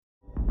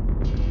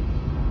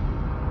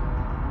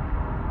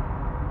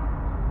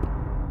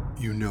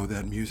You know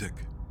that music.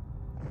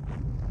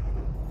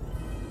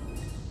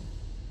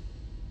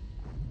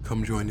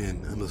 Come join in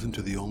and listen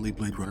to the only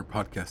Blade Runner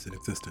podcast in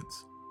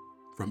existence.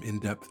 From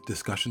in-depth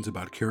discussions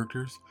about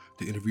characters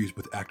to interviews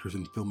with actors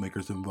and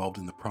filmmakers involved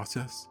in the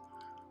process,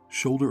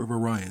 Shoulder of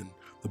Orion,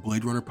 the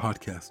Blade Runner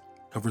podcast,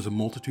 covers a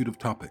multitude of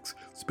topics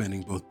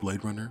spanning both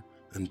Blade Runner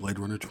and Blade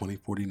Runner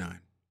 2049.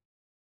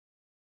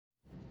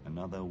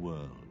 Another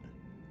world,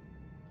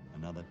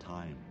 another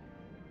time,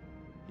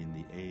 in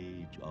the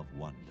age of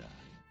wonder.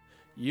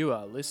 You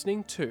are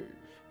listening to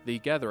The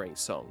Gathering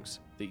Songs,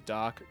 the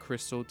Dark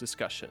Crystal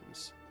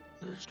Discussions.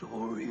 The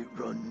story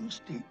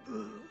runs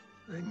deeper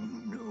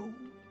than you know,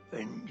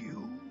 and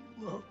you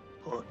are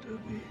part of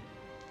it.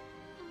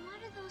 And what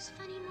are those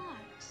funny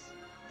marks?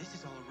 This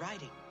is all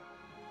writing.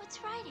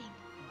 What's writing?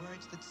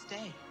 Words that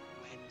stay.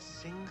 When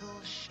single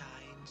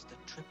shines the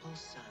triple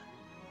sun.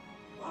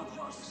 What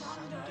was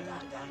sundered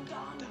and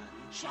undone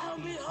shall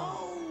be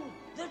whole,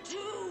 the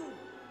two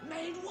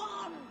made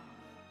one.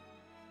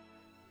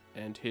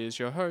 And here's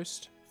your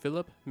host,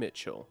 Philip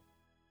Mitchell.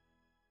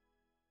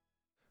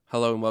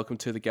 Hello and welcome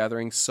to The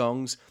Gathering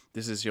Songs.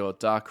 This is your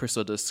Dark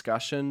Crystal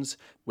Discussions,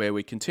 where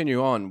we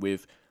continue on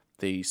with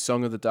the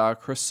Song of the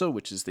Dark Crystal,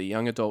 which is the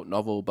young adult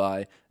novel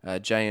by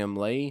J.M.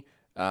 Lee.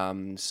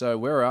 So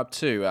we're up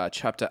to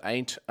Chapter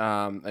 8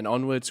 and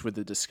onwards with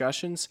the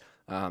discussions.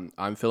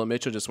 I'm Philip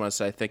Mitchell. Just want to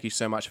say thank you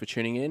so much for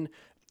tuning in.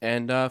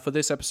 And for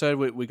this episode,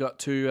 we got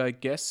two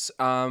guests,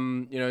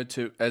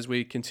 as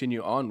we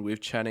continue on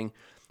with chatting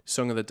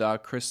Song of the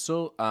Dark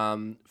Crystal.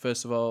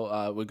 First of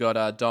all, we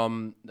got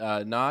Dom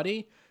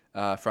Nardi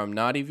from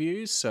Nardi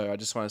Views. So I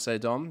just want to say,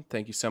 Dom,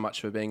 thank you so much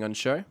for being on the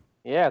show.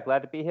 Yeah,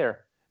 glad to be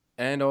here.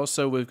 And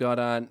also we've got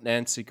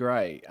Nancy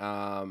Gray,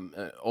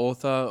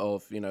 author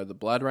of the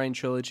Blood Rain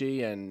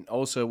trilogy, and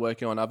also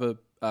working on other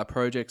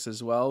projects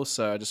as well.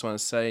 So I just want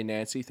to say,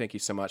 Nancy, thank you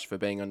so much for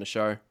being on the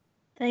show.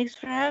 Thanks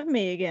for having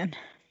me again.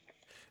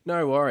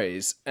 No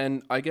worries.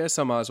 And I guess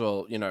I might as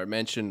well,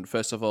 mention,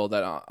 first of all,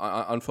 that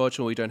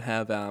unfortunately we don't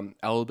have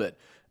Albert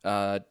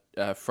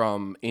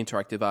from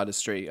Interactive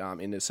Artistry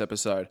in this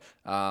episode.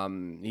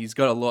 He's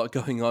got a lot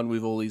going on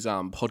with all these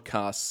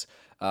podcasts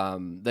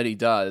that he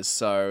does,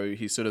 so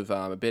he's sort of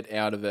a bit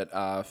out of it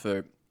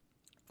for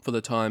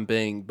the time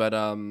being. But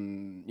I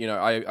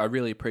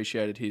really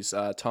appreciated his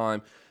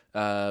time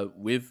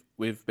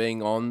with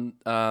being on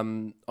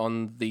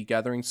the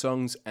Gathering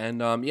Songs,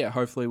 and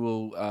hopefully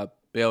we'll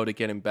be able to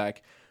get him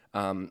back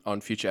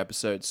on future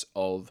episodes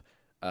of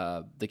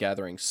the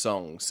Gathering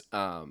Songs,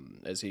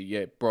 as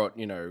he brought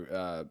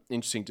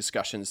interesting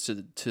discussions to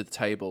the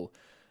table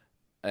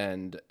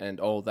and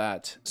all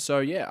that. So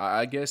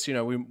I guess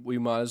we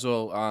might as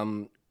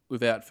well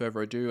without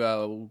further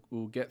ado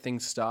we'll get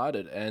things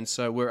started. And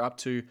so we're up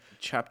to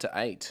Chapter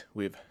 8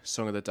 with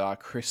Song of the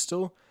Dark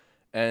Crystal,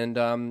 and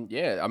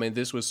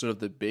this was sort of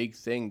the big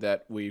thing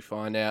that we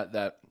find out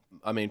that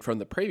from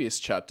the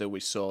previous chapter we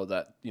saw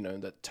that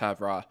that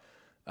Tavra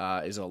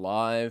is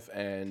alive,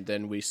 and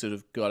then we sort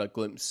of got a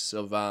glimpse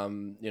of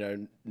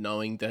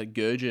knowing that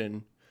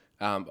Gurjin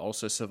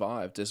also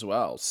survived as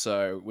well.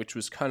 So, which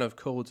was kind of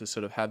cool to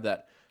sort of have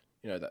that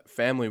that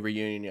family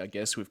reunion, I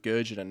guess, with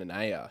Gurjin and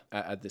Anaya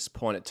at this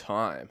point in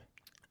time.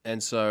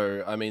 And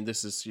so,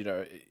 this is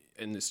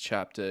in this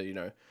chapter,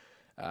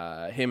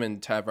 him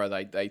and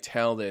Tavra, they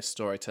tell their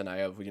story to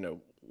Anaya of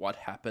what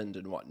happened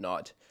and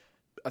whatnot.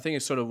 I think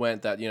it sort of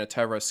went that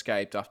Tavra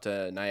escaped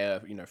after Naya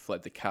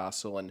fled the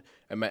castle,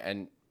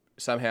 and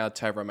somehow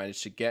Tavra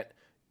managed to get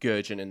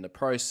Gurjin in the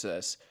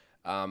process.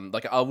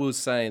 I was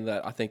saying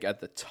that I think at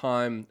the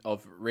time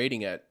of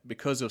reading it,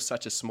 because it was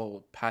such a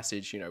small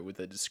passage, with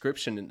a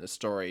description in the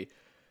story,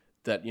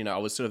 that I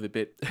was sort of a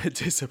bit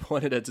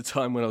disappointed at the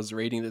time when I was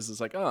reading this.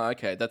 It's like, oh,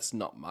 okay, that's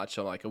not much.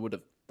 I would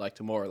have liked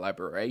a more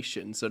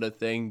elaboration sort of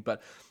thing,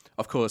 but.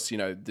 Of course,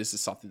 this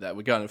is something that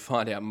we're going to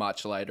find out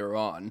much later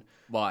on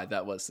why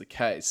that was the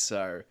case.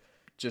 So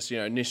just,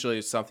 initially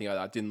it's something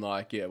I didn't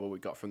like, what we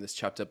got from this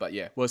chapter. But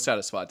we're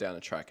satisfied down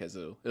the track as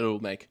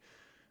it'll make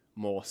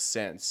more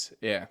sense.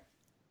 Yeah.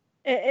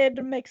 It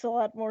makes a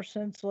lot more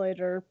sense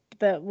later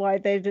that why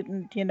they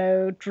didn't,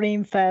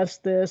 dream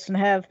fast this and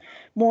have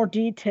more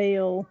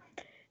detail.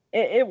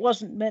 It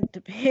wasn't meant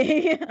to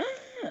be.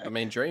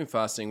 Dream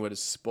fasting would have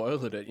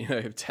spoiled it,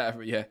 if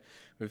Tavra,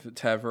 with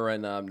Tavra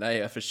and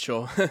Naya for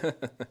sure.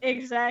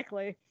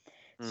 Exactly.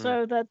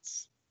 So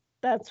that's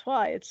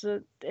why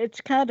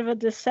it's kind of a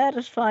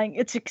dissatisfying.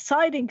 It's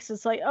exciting because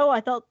it's like, oh, I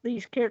thought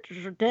these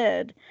characters were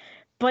dead,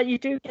 but you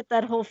do get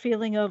that whole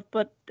feeling of,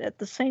 but at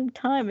the same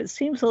time, it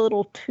seems a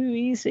little too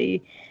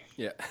easy.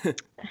 Yeah.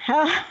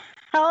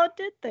 How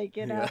did they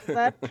get out of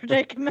that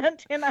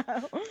predicament?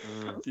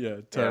 Yeah,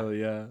 totally.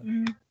 Yeah.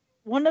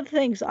 One of the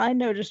things I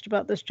noticed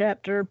about this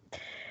chapter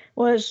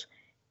was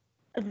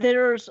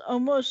there's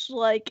almost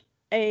like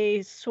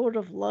a sort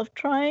of love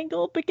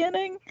triangle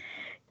beginning.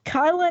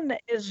 Kylan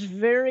is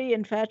very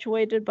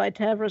infatuated by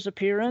Tavra's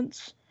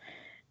appearance,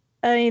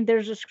 I mean,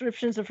 there's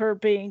descriptions of her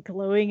being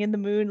glowing in the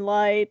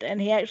moonlight,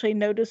 and he actually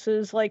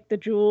notices like the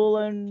jewel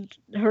in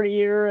her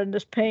ear and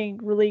is paying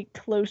really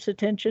close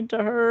attention to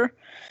her.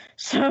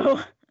 So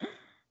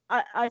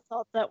I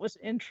thought that was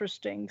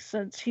interesting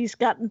since he's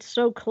gotten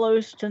so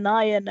close to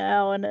Naya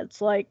now, and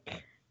it's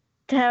like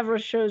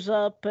Tavra shows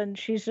up and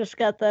she's just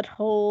got that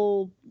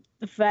whole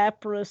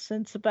vaporous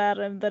sense about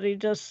him that he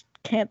just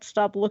can't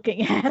stop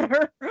looking at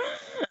her.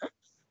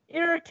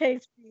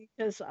 Irritates me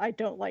because I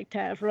don't like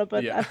Tavra,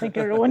 but Yeah. I think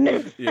everyone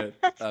knew. Yeah,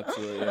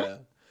 absolutely, yeah.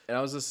 And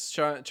I was just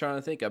trying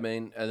to think. I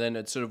mean, and then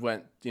it sort of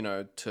went,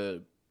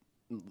 to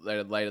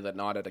later that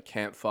night at a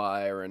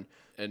campfire,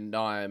 and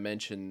Naya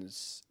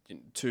mentions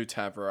to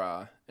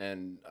Tavra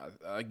and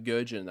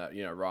Gurjin that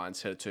Ryan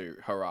said to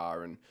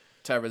Hurrah, and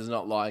Tavra's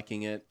not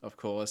liking it, of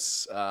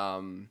course.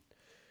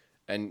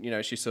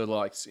 And she sort of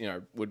likes,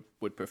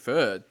 would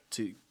prefer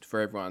for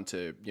everyone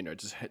to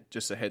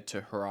just to head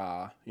to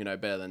Hurrah,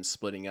 better than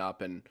splitting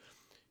up. And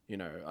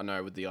I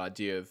know with the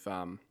idea of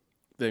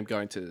them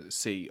going to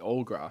see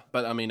Olgra,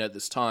 but I mean at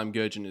this time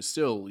Gurjin is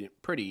still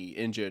pretty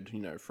injured,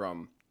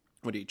 from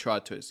when he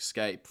tried to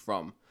escape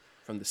from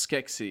the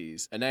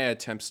Skeksis. Anea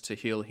attempts to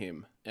heal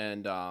him,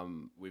 and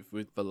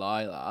with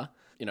Valila,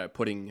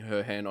 putting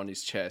her hand on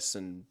his chest,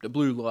 and the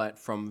blue light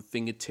from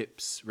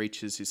fingertips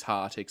reaches his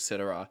heart,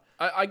 etc.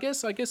 I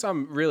guess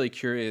I'm really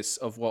curious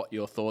of what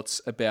your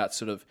thoughts about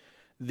sort of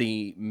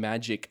the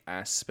magic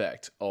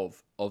aspect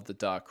of the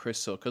Dark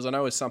Crystal, because I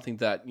know it's something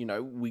that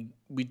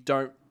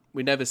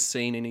we never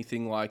seen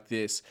anything like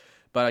this.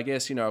 But I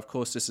guess of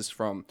course this is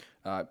from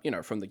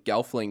from the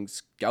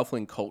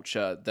Gelfling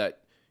culture that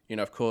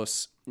of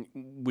course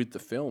with the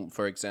film,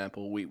 for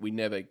example, we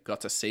never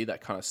got to see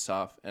that kind of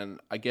stuff,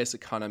 and I guess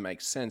it kind of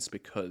makes sense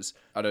because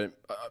I don't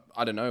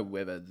know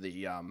whether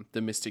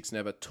the mystics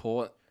never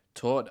taught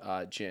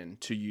Jin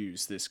to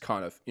use this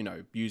kind of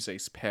use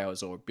these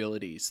powers or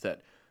abilities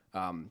that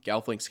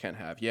Gelflings can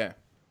have. Yeah,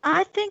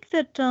 I think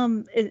that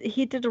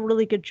he did a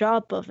really good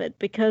job of it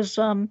because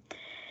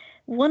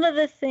one of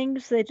the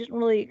things they didn't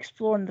really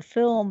explore in the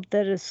film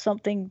that is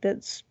something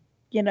that's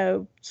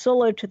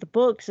solo to the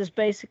books is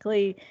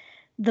basically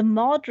the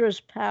Maudra's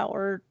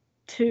power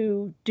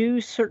to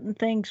do certain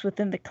things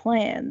within the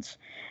clans.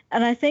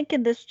 And I think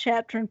in this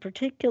chapter in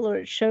particular,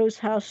 it shows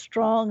how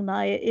strong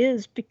Naya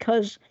is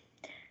because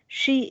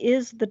she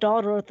is the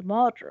daughter of the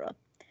Maudra.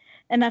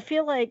 And I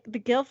feel like the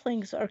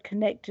Gelflings are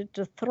connected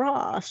to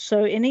Thra,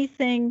 so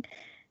anything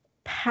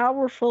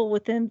powerful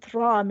within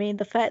Thra, I mean,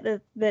 the fact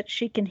that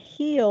she can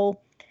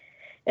heal,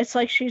 it's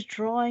like she's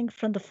drawing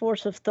from the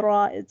force of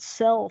Thra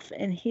itself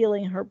and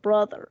healing her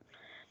brother.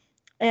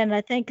 And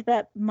I think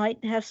that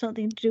might have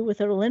something to do with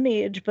her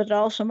lineage, but it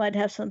also might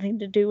have something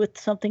to do with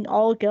something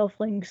all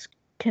Gelflings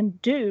can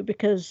do,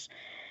 because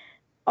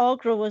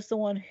Algra was the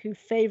one who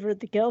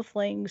favored the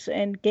Gelflings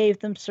and gave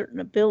them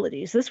certain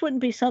abilities. This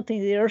wouldn't be something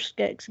the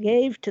Urskeks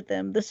gave to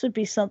them. This would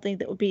be something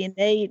that would be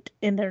innate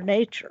in their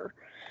nature.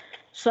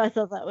 So I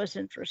thought that was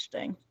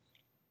interesting.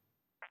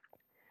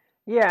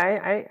 Yeah,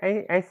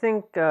 I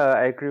think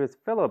I agree with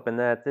Philip in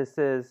that this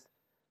is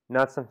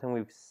not something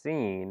we've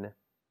seen,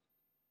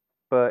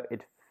 but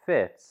it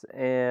fits.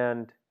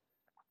 And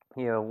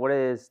what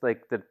is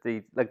like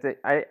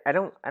I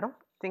don't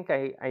think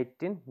I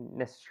didn't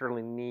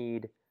necessarily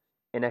need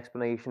an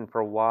explanation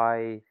for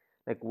why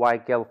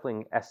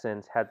Gelfling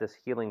essence had this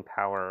healing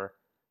power.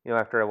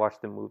 After I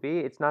watched the movie,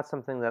 it's not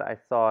something that I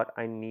thought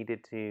I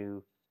needed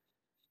to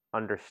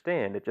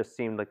understand. It just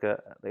seemed like a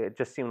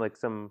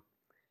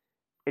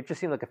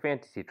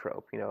fantasy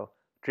trope.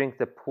 Drink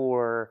the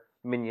poor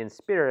minion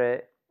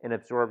spirit and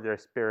absorb their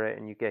spirit,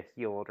 and you get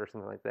healed or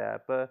something like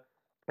that. But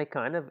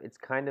it's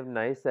kind of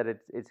nice that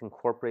it's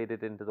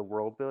incorporated into the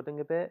world building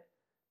a bit,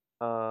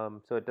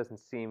 so it doesn't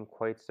seem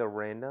quite so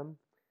random.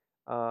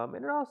 And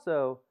it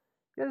also,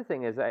 the other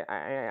thing is,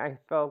 I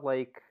felt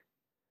like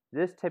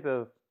this type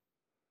of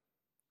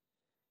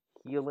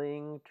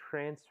healing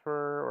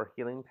transfer or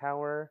healing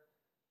power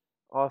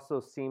also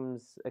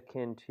seems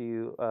akin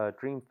to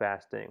dream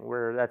fasting,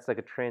 where that's like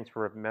a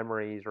transfer of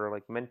memories or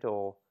like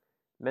mental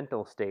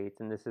states,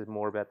 and this is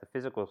more about the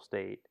physical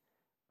state.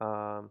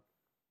 And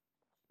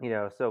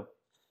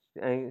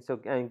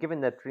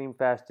given that dream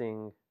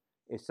fasting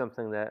is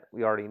something that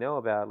we already know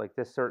about, like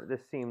this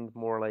seemed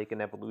more like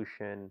an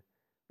evolution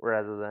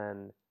rather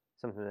than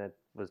something that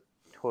was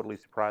totally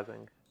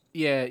surprising.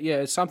 Yeah,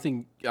 it's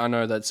something I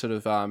know that's sort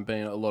of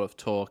been a lot of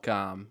talk,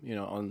 on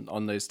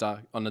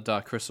the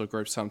Dark Crystal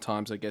group.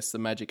 Sometimes I guess the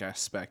magic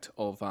aspect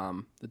of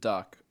the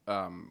Dark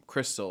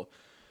Crystal,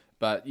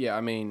 but yeah,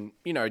 I mean,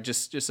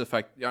 just the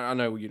fact, I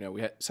know we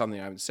had something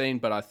I haven't seen,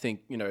 but I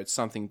think it's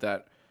something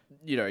that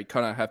you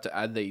kind of have to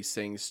add these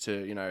things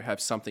to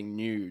have something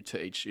new to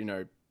each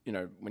when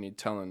you're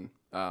telling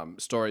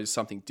stories,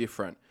 something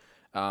different.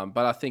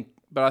 But I think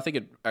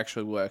it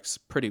actually works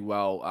pretty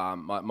well.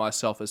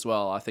 Myself as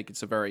well. I think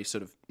it's a very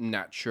sort of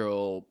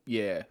natural.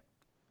 Yeah.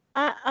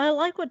 I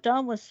like what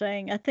Don was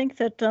saying. I think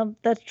that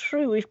that's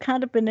true. We've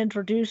kind of been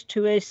introduced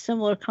to a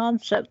similar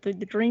concept through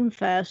the dream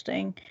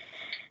fasting,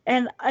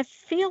 and I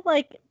feel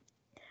like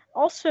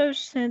Also,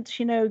 since,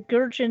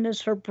 Gurjin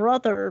is her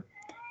brother,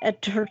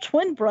 her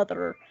twin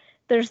brother,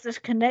 there's this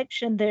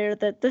connection there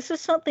that this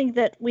is something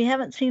that we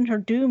haven't seen her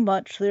do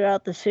much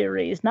throughout the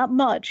series. Not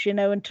much,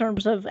 in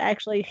terms of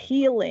actually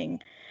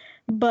healing.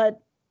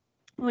 But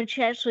when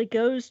she actually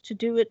goes to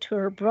do it to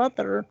her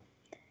brother,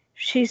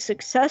 she's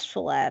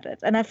successful at it.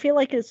 And I feel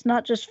like it's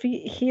not just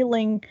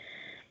healing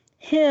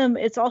him,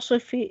 it's also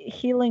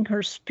healing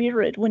her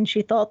spirit when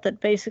she thought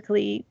that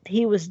basically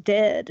he was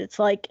dead.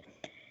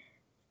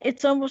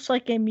 It's almost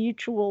like a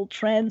mutual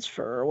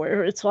transfer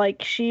where it's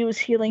like she was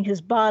healing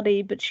his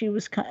body, but he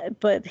was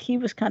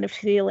kind of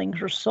healing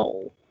her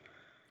soul.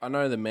 I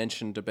know they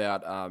mentioned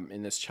about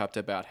in this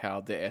chapter about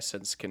how the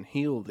essence can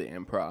heal the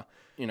Emperor.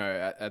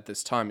 At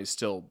this time he's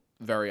still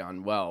very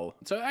unwell.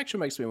 So it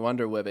actually makes me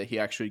wonder whether he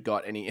actually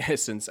got any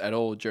essence at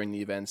all during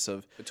the events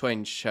of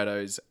Between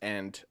Shadows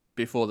and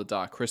before the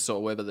Dark Crystal,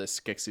 or whether the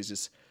Skeksis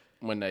just,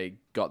 when they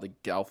got the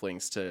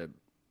Gelflings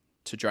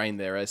to drain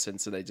their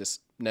essence, and they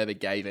just never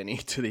gave any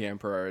to the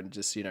Emperor and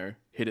just, hid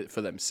it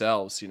for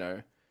themselves,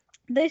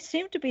 They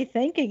seem to be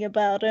thinking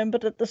about him,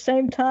 but at the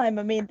same time,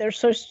 I mean, they're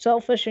so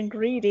selfish and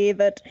greedy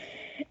that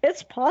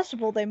it's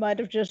possible they might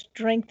have just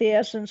drank the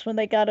essence when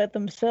they got it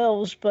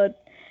themselves,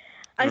 but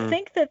I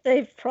think that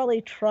they've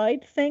probably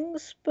tried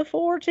things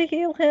before to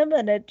heal him,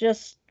 and it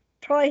just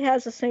probably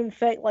has the same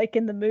effect like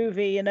in the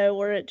movie,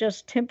 where it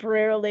just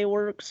temporarily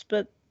works,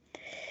 but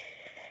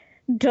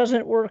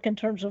doesn't work in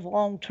terms of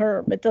long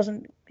term. It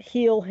doesn't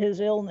heal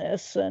his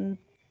illness, and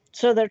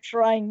so they're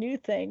trying new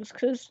things,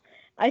 because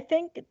I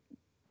think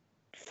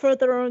for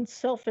their own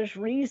selfish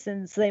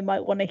reasons they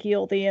might want to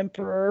heal the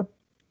Emperor,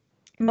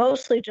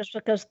 mostly just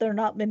because there are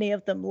not many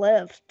of them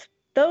left,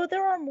 though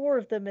there are more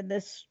of them in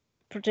this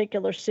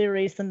particular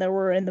series than there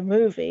were in the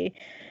movie.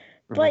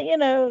 But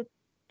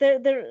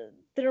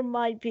there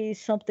might be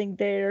something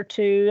there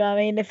too. I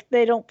mean, if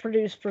they don't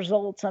produce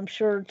results, I'm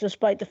sure,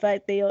 despite the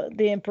fact the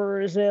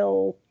Emperor is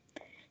ill,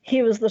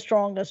 he was the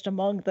strongest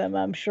among them.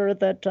 I'm sure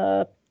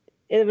that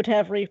it would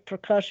have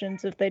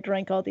repercussions if they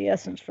drank all the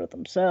essence for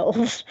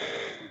themselves.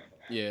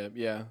 Yeah.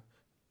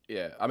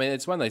 I mean,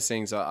 it's one of those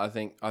things. I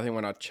think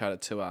when I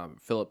chatted to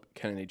Philip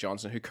Kennedy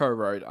Johnson, who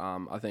co-wrote,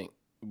 I think,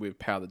 with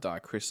Power of the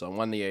Dark Crystal, and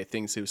one of the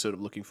things he was sort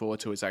of looking forward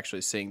to is actually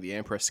seeing the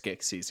Emperor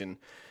Skeksis in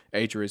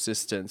Age of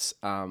Resistance,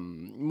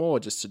 more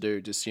just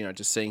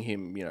seeing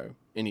him,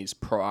 in his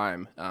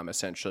prime,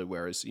 essentially,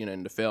 whereas,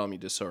 in the film, you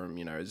just saw him,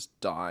 as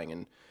dying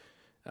and,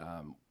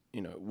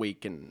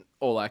 weak and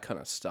all that kind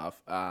of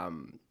stuff.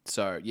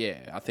 So,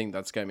 yeah, I think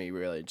that's going to be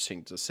really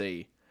interesting to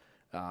see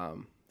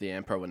the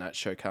Emperor when that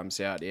show comes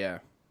out, yeah.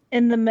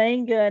 In the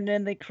manga and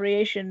in the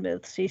creation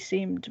myths, he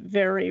seemed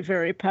very,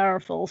 very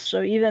powerful,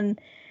 so even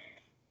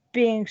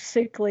being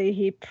sickly,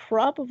 he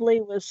probably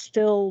was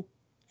still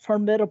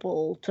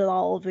formidable to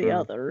all of the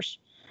others.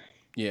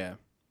 Yeah,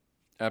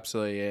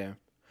 absolutely, yeah.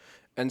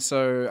 And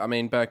so, I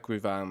mean, back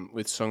with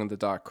Song of the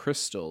Dark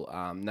Crystal,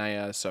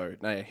 Naya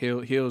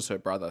heals her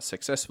brother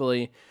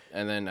successfully,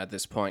 and then at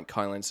this point,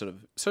 Kylan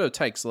sort of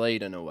takes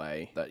lead in a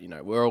way that,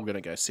 we're all going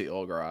to go see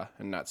Orgara,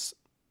 and that's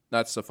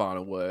the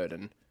final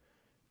word,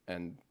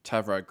 and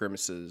Tavro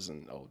grimaces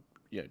and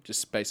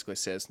just basically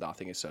says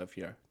nothing and sort of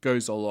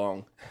goes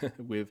along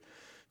with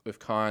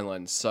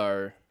Kylan.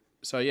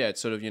 So yeah, it's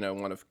sort of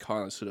one of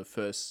Kylan's sort of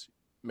first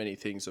many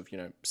things of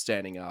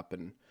standing up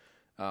and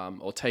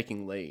or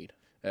taking lead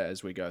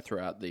as we go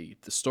throughout the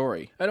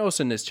story. And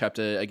also in this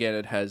chapter, again,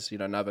 it has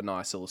another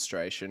nice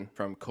illustration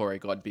from Corey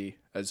Godby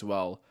as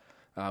well,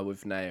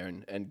 with Naya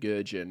and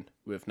Gurjin,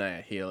 with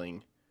Naya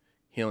healing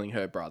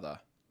her brother,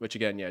 which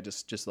again, yeah,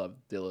 just love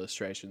the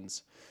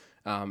illustrations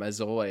as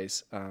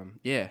always.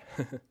 Yeah.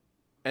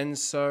 And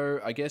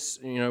so I guess,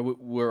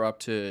 we're up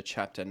to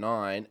chapter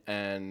 9,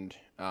 and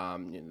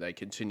they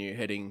continue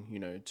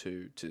heading,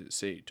 to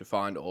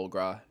find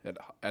Orgara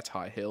at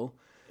High Hill.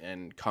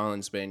 And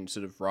Kylan's been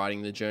sort of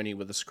riding the journey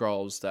with the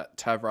scrolls that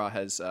Tavra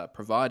has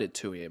provided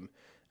to him.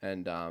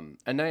 And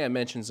Naya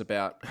mentions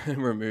about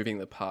removing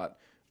the part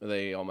where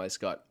they almost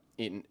got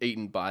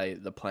eaten by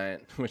the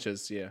plant, which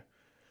is, yeah,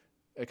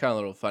 a kind of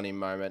little funny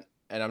moment.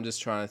 And I'm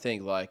just trying to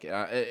think, like,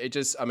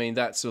 that's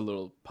a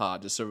little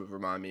part just sort of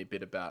remind me a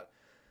bit about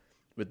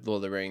with Lord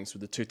of the Rings,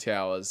 with the Two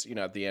Towers,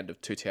 at the end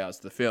of Two Towers,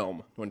 the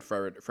film, when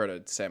Frodo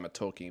and Sam are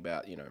talking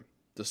about,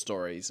 the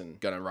stories and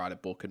going to write a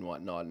book and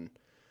whatnot. And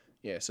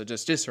yeah, so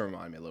just to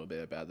remind me a little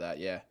bit about that,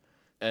 yeah.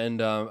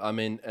 And,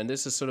 and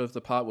this is sort of the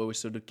part where we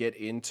sort of get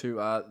into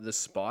the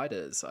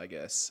spiders, I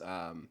guess,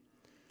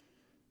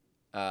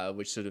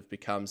 which sort of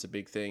becomes a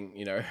big thing,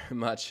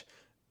 much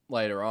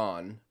later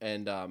on.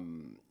 And,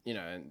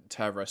 and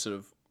Tavra sort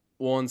of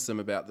warns them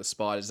about the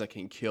spiders that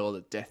can kill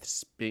the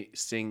death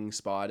sting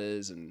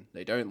spiders, and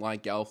they don't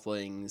like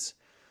gelflings.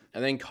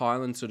 And then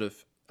Kylan sort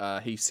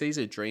of, he sees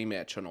a dream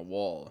etch on a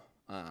wall.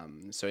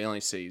 So he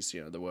only sees,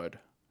 the word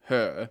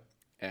her,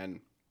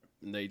 and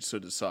they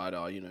sort of decide,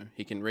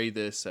 he can read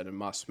this and it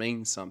must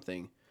mean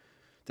something,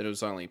 that it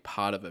was only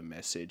part of a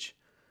message.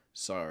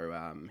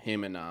 So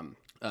him and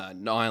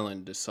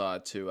Nyland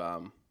decide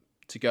to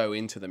go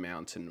into the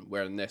mountain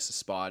where a nest of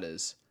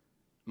spiders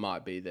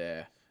might be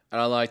there. And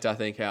I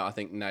think how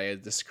Naya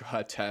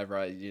described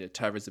Tavra.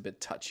 Tavra's a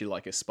bit touchy,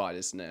 like a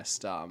spider's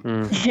nest.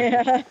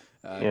 Yeah.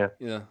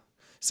 Yeah.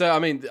 So I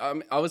mean,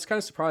 I was kind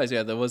of surprised.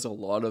 Yeah, there was a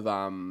lot of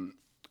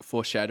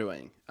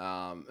foreshadowing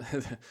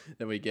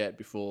that we get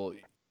before.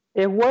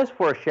 It was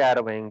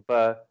foreshadowing,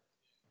 but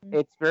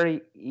it's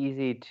very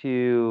easy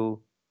to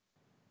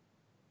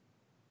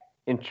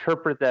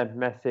interpret that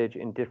message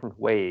in different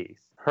ways.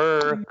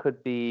 Her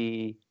could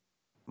be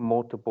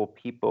multiple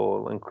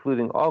people,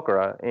 including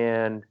Algra,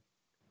 and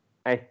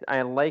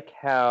I like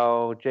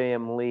how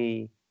J.M.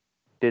 Lee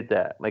did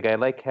that. Like, I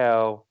like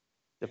how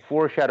the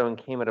foreshadowing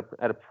came at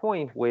a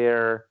point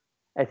where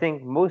I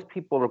think most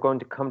people are going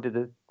to come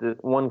to the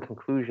one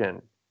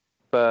conclusion,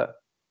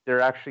 but there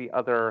are actually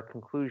other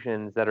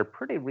conclusions that are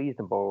pretty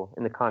reasonable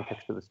in the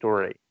context of the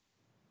story.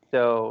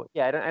 So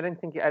yeah, I didn't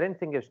think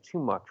there's too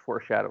much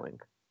foreshadowing.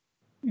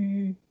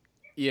 Mm.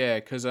 Yeah,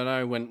 because I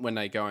know when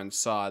they go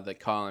inside, that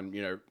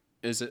Kylan,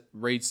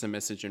 reads the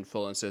message in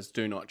full and says,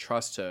 "Do not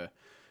trust her."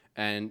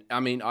 And I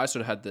mean, I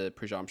sort of had the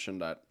presumption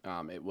that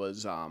it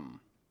was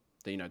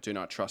do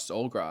not trust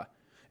Algra,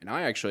 and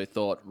I actually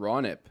thought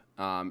Ronip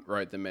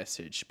wrote the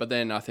message. But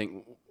then I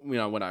think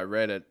when I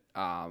read it,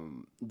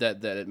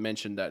 that it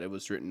mentioned that it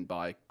was written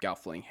by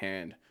Gelfling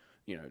hand,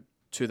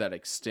 to that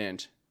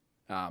extent.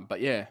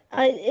 But yeah,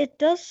 it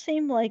does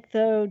seem like,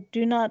 though,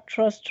 do not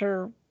trust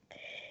her.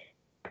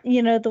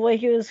 The way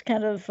he was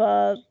kind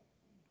of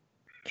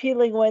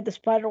peeling away the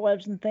spider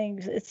webs and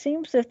things. It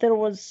seems if there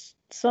was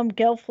some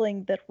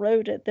Gelfling that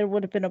wrote it, there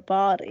would have been a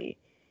body.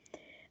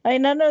 I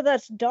mean, I know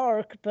that's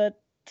dark, but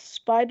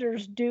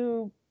spiders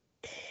do,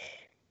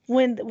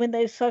 when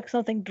they suck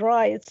something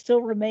dry, it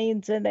still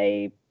remains in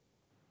a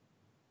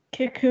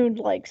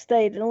cocoon-like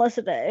state, unless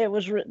it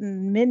was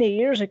written many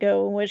years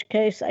ago, in which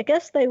case I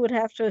guess they would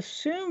have to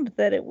assume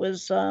that it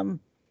was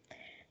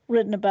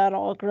written about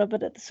Algra,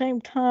 but at the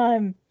same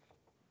time,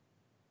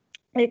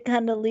 it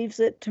kind of leaves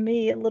it to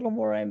me a little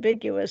more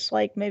ambiguous,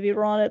 like maybe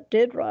Ronip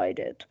did write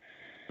it.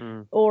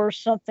 Or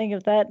something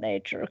of that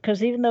nature,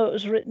 because even though it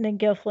was written in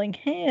Gelfling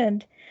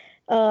hand,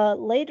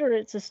 later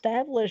it's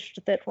established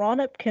that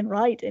Ronip can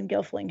write in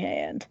Gelfling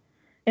hand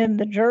in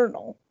the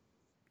journal.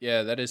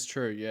 Yeah, that is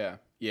true. Yeah.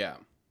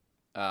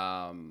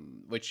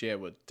 Which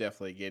we'll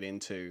definitely get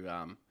into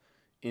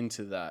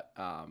that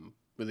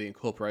with the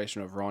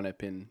incorporation of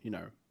Ronip in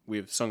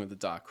with Song of the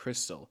Dark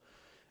Crystal,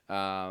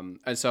 and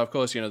so of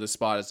course the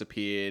spiders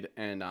appeared,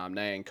 and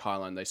Naya and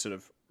Kylan, they sort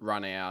of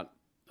run out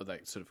of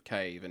that sort of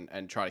cave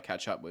and try to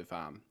catch up with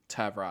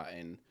Tavra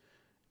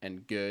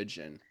and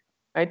Gurjin.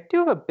 I do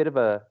have a bit of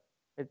a,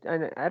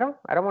 I don't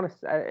want to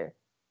say,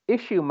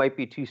 issue might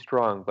be too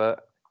strong,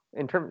 but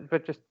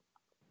just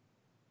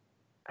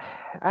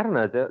I don't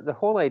know, the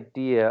whole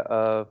idea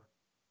of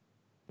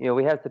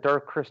we have the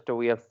Dark Crystal,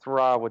 we have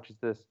Thra, which is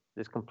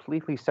this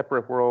completely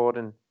separate world,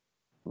 and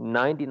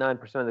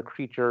 99% of the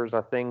creatures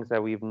are things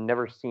that we've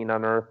never seen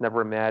on Earth, never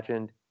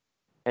imagined,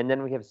 and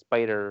then we have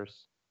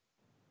spiders.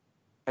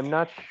 I'm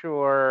not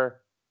sure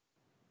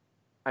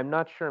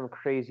I'm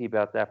crazy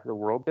about that for the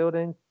world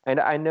building. And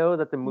I know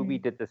that the movie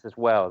did this as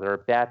well. There are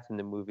bats in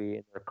the movie,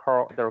 and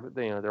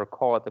they're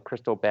called the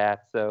crystal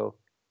bats. So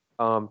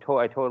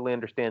I totally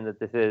understand that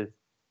this is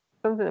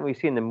something that we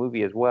see in the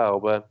movie as well.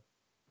 But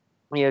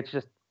it's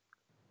just,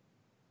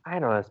 I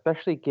don't know,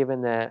 especially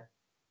given that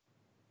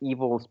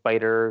evil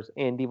spiders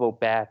and evil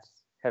bats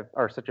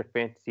are such a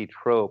fantasy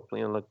trope.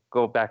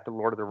 Go back to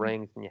Lord of the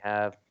Rings, and you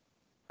have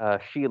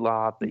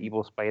Shelob, the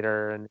evil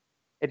spider, and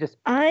it just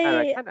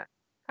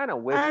kind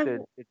of wish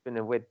there'd been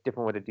a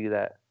different way to do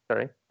that.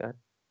 Sorry, go ahead.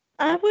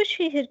 I wish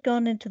he had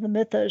gone into the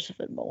mythos of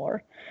it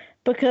more,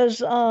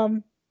 because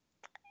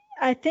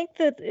I think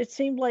that it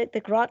seemed like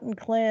the Groton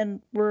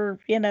clan were,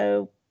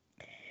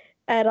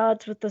 at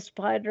odds with the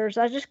spiders.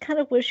 I just kind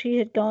of wish he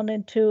had gone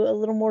into a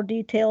little more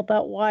detail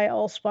about why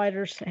all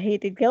spiders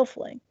hated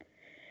Gelfling,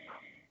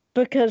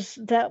 because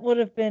that would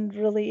have been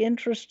really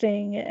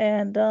interesting,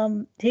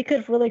 and he could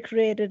have really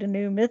created a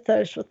new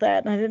mythos with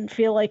that, and I didn't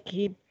feel like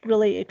he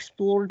really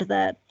explored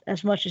that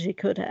as much as he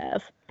could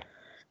have.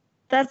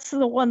 That's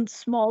the one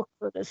small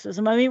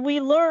criticism. I mean,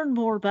 we learn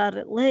more about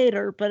it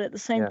later, but at the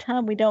same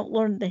time, we don't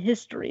learn the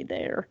history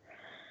there.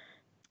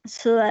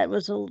 So that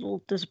was a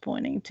little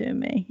disappointing to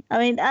me. I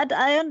mean,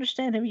 I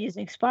understand him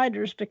using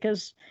spiders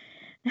because,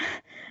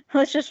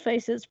 let's just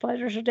face it,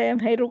 spiders are damn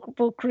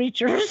hateable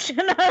creatures,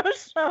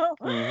 so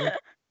I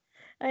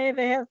mean,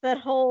 they have that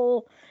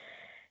whole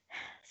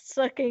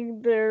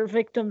sucking their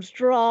victims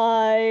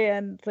dry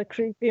and the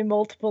creepy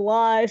multiple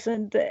eyes,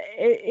 and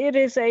it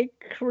is a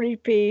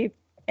creepy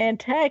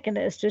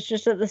antagonist. It's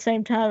just at the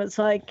same time, it's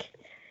like,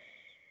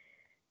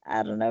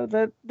 I don't know,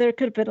 there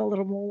could have been a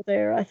little more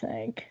there, I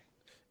think.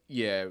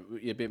 Yeah,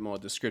 a bit more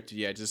descriptive.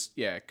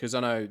 Because I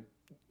know,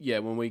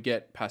 when we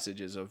get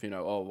passages of,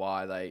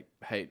 why they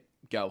hate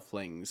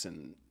Gelflings,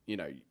 and,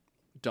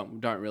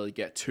 don't really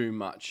get too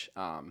much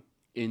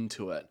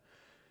into it.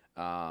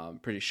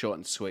 Pretty short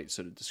and sweet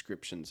sort of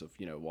descriptions of,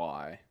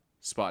 why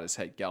spiders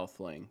hate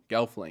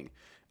Gelfling.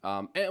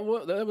 And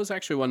well, that was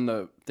actually one of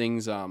the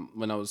things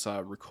when I was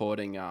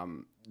recording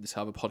this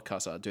other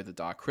podcast I do, the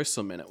Dark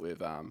Crystal Minute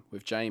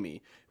with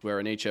Jamie, where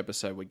in each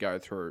episode we go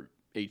through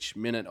each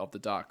minute of the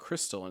Dark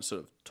Crystal and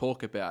sort of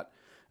talk about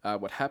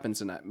what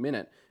happens in that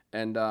minute.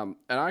 And I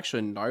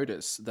actually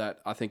noticed that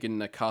I think in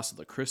the Castle of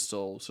the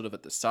Crystal, sort of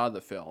at the start of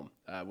the film,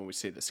 when we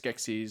see the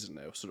Skeksis and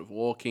they're sort of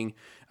walking,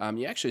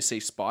 you actually see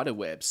spider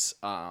webs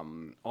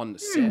on the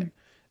set.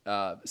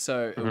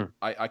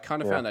 I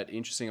kind of found that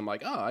interesting. I'm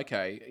like, oh,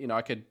 okay,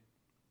 I could,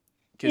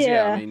 because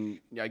I mean,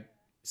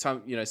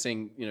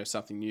 seeing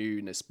something new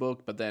in this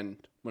book, but then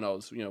when I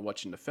was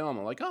watching the film,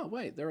 I'm like, oh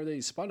wait, there are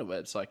these spider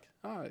webs. Like,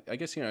 oh, I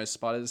guess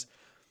spiders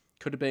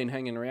could have been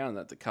hanging around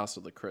at the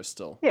Castle of the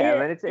Crystal. Yeah, I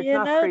mean, it's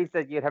not crazy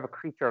that you'd have a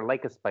creature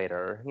like a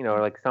spider,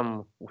 like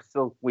some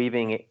silk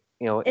weaving,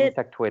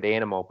 insectoid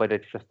animal, but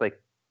it's just like,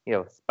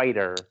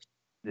 spider.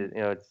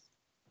 It's.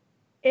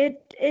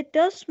 It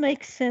does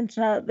make sense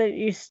now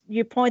that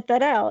you point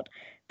that out,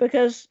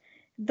 because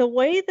the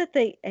way that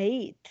they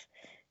ate,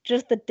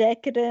 just the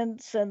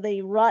decadence and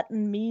the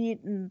rotten meat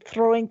and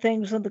throwing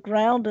things on the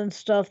ground and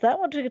stuff, that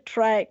would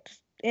attract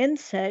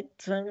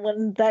insects, and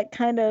when that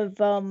kind of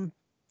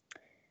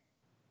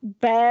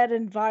bad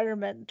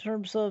environment in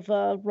terms of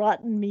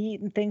rotten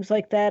meat and things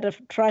like that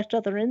attract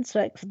other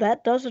insects,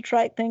 that does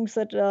attract things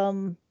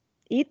that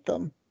eat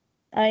them.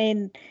 I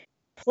mean,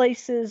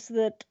 places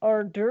that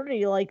are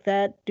dirty like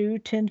that do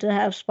tend to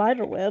have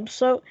spider webs,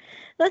 so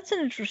that's an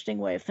interesting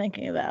way of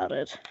thinking about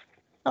it.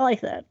 I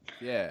like that.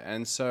 Yeah,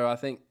 and so I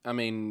think, I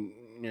mean,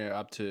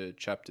 up to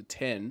chapter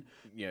 10,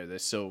 they're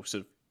still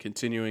sort of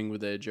continuing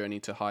with their journey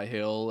to High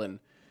Hill, and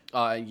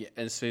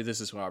see,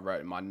 this is what I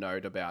wrote in my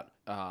note about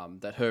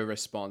that her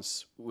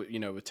response,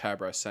 with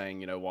Tabra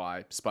saying,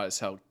 why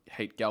spiders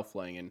hate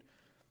Gelfling,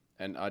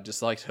 and I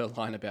just liked her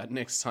line about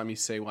next time you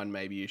see one,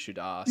 maybe you should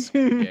ask.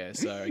 Yeah,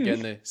 so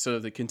again, the sort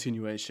of the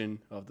continuation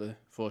of the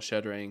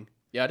foreshadowing.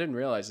 Yeah, I didn't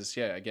realize this.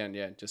 Yeah, again,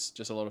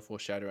 just a lot of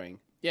foreshadowing.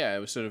 Yeah, it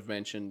was sort of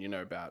mentioned,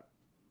 about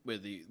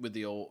with the with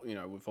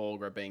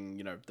Olgra being,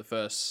 the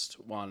first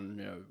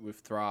one,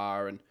 with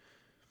Thra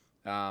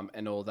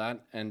and all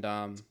that. And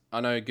I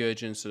know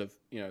Gurjin sort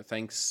of,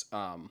 thanks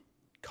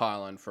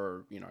Kylan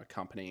for,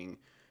 accompanying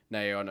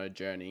Naya on her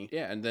journey.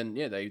 Yeah, and then,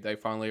 they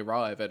finally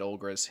arrive at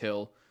Olgra's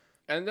Hill.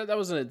 And that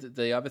was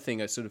the other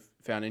thing I sort of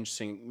found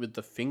interesting with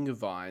the finger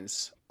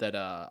vines that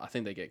I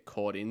think they get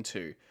caught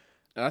into.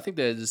 And I think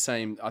they're the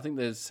same. I think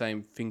they're the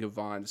same finger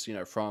vines,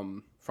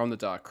 from the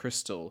Dark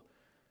Crystal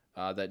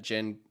that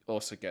Jen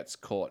also gets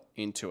caught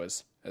into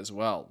as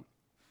well.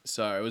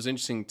 So it was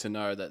interesting to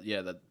know that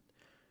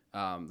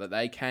that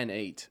they can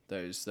eat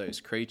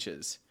those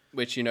creatures,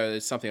 which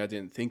is something I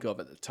didn't think of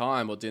at the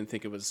time, or didn't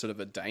think it was sort of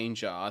a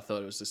danger. I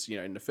thought it was just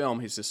in the film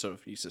he's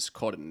just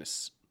caught in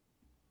this.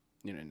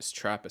 In this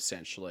trap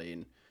essentially,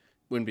 and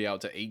wouldn't be able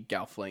to eat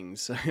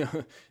Gelflings.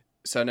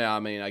 So now, I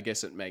mean, I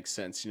guess it makes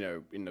sense,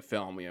 in the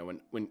film,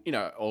 when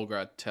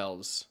Olgra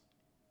tells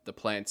the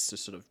plants to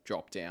sort of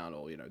drop down,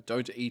 or,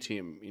 don't eat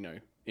him,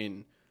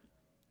 in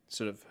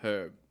sort of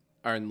her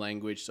own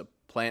language, the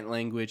plant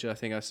language, I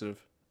think I sort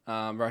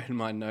of wrote in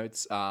my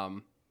notes.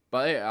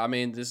 But yeah, I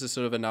mean, this is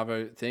sort of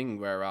another thing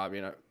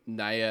where,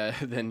 Naya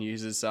then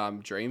uses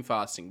dream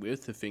fasting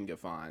with the finger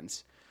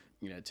vines,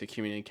 to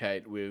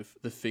communicate with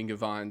the finger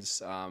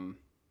vines,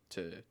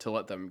 to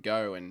let them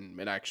go, and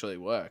it actually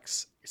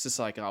works. It's just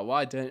like,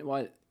 I get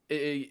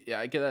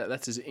that.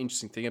 That's an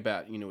interesting thing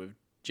about, with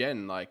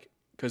Jen, like,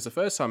 because the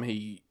first time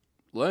he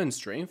learns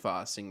dream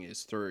fasting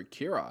is through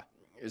Kira.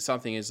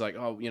 Something is like,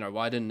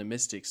 why didn't the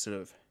Mystics sort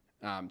of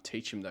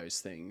teach him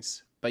those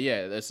things? But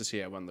yeah, that's just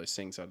one of those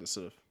things I just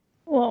sort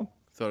of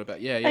thought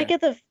about. Yeah. I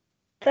get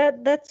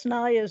that's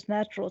Naya's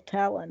natural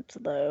talent,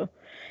 though.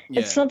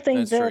 Yeah, it's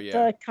something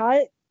that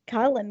true,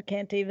 Kylan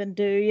can't even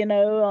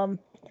do,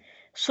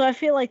 so I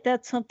feel like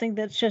that's something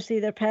that's just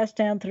either passed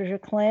down through her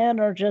clan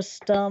or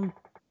just a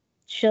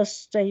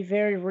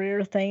very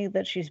rare thing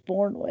that she's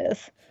born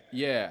with.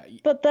 Yeah.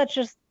 But that's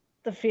just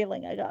the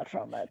feeling I got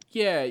from it.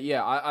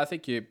 Yeah. I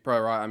think you're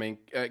probably right. I mean,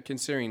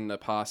 considering the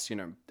past,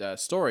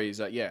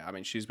 stories, I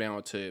mean, she's been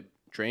able to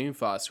dream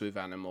fast with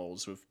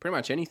animals, with pretty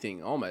much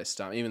anything,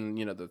 almost, even,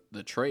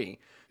 the tree.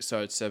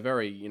 So it's a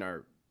very,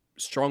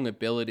 strong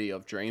ability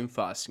of dream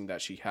fasting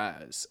that she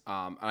has.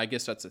 And I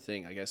guess that's the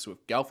thing. I guess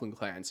with Gelfling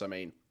clans, I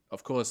mean,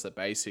 of course, the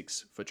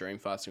basics for dream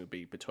fasting would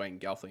be between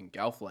Gelfling and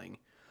Gelfling.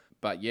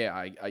 But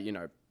yeah,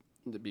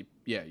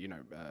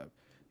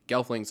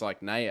 Gelflings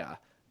like Naya,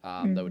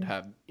 that would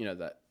have,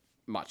 that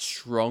much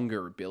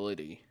stronger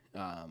ability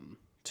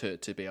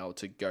to be able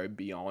to go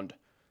beyond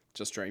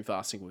just dream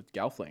fasting with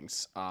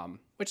Gelflings,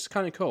 which is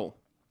kind of cool.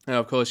 And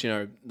of course,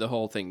 the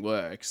whole thing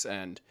works,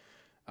 and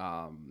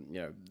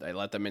they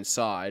let them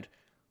inside,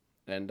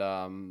 and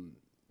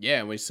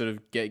we sort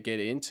of get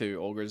into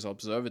Olgra's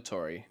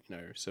observatory,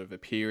 sort of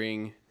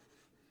appearing,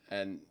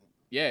 and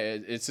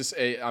it's just,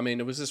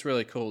 it was just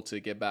really cool to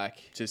get back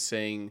to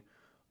seeing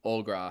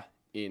Olgra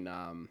in,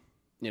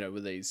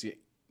 with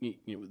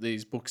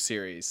these book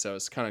series. So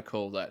it's kind of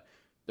cool that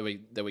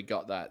we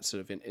got that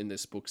sort of in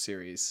this book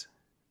series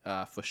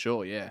for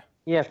sure. Yeah.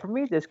 Yeah, for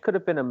me, this could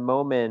have been a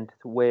moment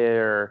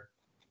where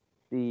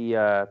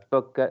the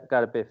book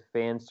got a bit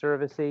fan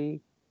servicey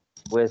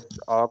with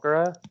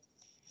Aughra,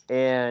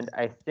 and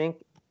I think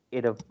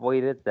it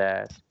avoided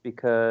that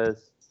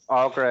because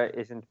Aughra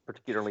isn't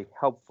particularly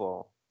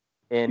helpful,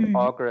 and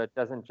Aughra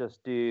doesn't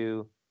just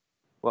do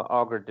what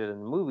Aughra did in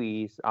the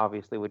movies,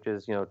 obviously, which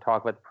is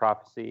talk about the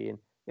prophecy, and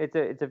they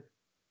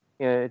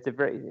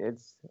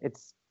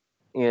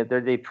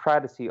try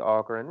to see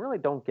Aughra and really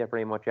don't get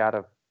very much out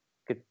of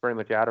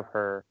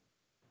her,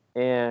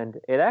 and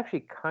it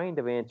actually kind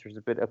of answers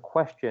a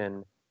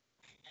question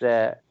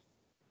that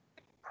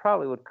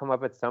probably would come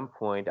up at some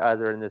point,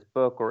 either in this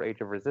book or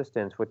Age of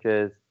Resistance, which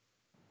is,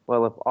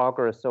 well, if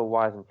Aughra is so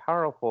wise and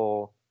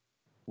powerful,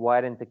 why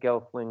didn't the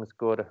Gelflings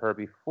go to her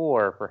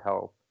before for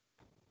help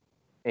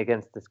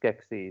against the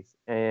Skeksis?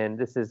 And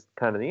this is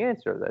kind of the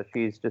answer, that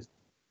she's just,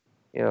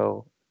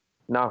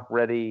 not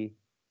ready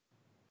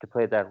to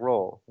play that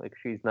role. Like,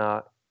 she's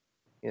not,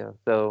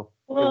 so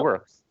it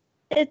works.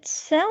 It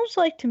sounds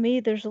like to me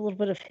there's a little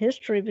bit of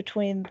history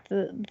between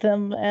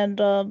them and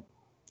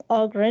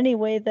Aughra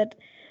anyway, that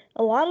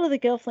a lot of the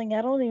Gelfling,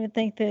 I don't even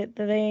think that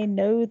they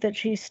know that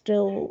she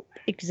still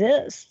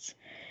exists.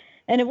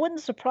 And it wouldn't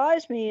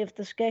surprise me if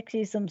the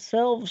Skeksis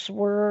themselves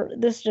were,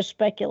 this is just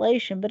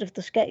speculation, but if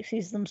the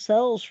Skeksis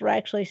themselves were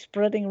actually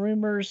spreading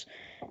rumors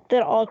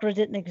that Aughra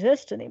didn't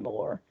exist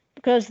anymore.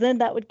 Because then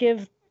that would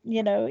give,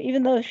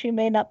 even though she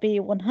may not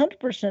be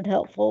 100%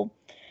 helpful,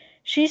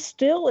 she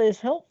still is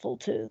helpful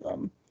to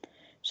them.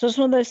 So it's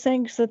one of those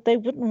things that they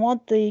wouldn't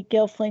want the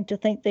Gelfling to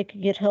think they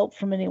could get help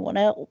from anyone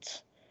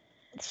else.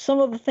 Some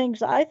of the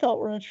things I thought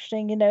were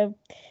interesting, there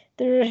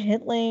are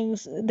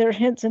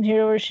hints in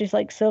here where she's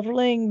like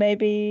Silverling,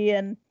 maybe,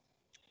 and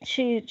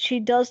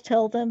she does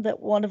tell them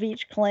that one of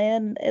each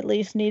clan at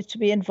least needs to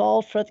be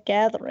involved for the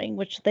gathering,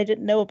 which they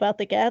didn't know about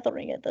the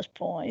gathering at this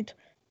point.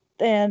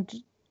 And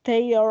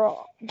they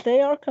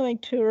are coming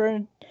to her,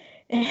 and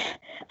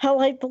I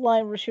like the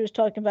line where she was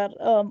talking about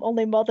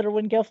only mother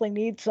when Gelfling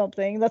needs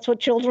something. That's what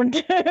children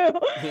do.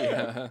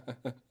 Yeah.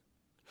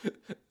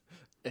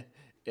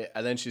 Yeah,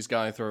 and then she's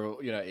going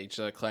through, each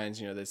of the clans,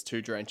 there's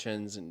 2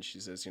 Drenchens, and she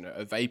says,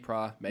 a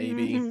Vapra,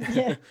 maybe.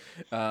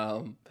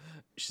 Yeah.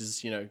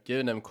 She's,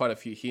 giving them quite a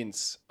few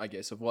hints, I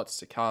guess, of what's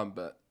to come,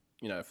 but,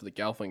 for the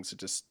Gelflings, it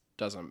just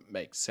doesn't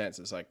make sense.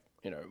 It's like,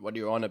 what are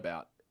you on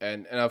about?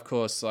 And of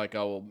course, like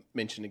I will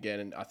mention again,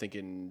 and I think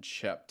in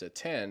chapter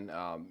 10,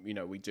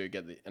 we do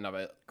get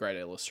another great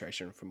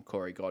illustration from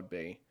Corey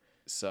Godby,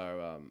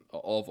 of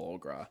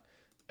Aughra.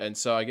 And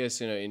so I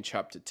guess, in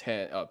chapter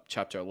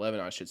 11,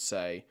 I should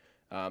say,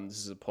 this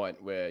is a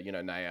point where,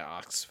 Naya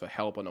asks for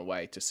help on a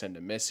way to send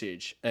a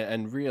message.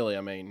 And really,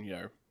 I mean,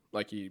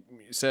 like you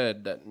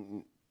said, that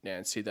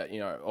Nancy, that,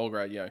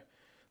 Aughra,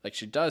 like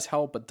she does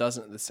help, but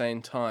doesn't at the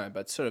same time,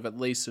 but sort of at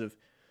least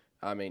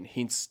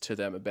hints to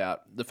them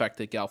about the fact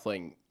that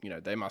Gelfling,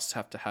 they must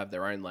have to have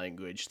their own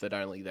language that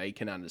only they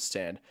can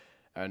understand,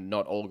 and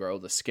not Aughra or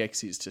the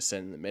Skeksis to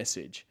send the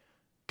message.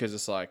 Because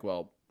it's like,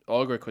 well,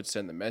 Aughra could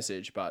send the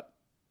message, but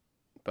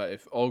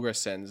if Aughra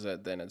sends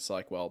it, then it's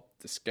like, well,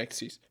 the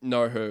Skeksis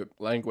know her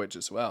language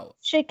as well.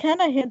 She kind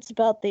of hints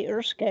about the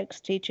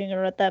Urskeks teaching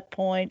her at that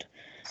point.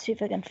 See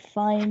if I can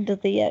find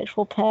the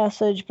actual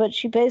passage, but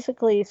she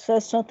basically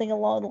says something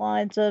along the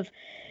lines of,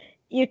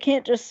 you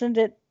can't just send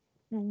it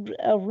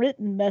a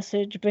written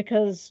message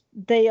because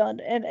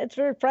and it's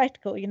very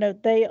practical,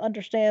 they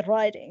understand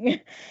writing.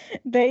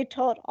 They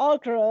taught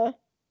Aughra,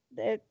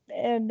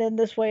 and in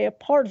this way a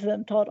part of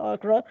them taught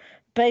Aughra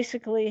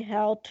basically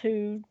how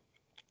to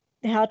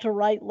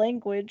write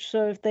language.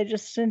 So if they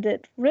just send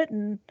it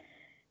written,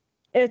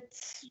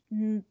 it's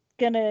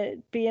gonna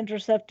be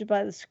intercepted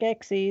by the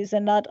Skeksis,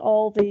 and not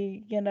all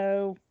the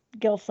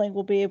Gelfling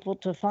will be able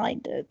to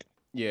find it.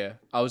 Yeah,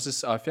 I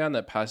found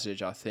that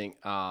passage, I think,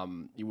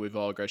 with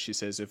Aughra. She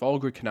says, if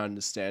Aughra can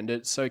understand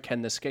it, so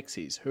can the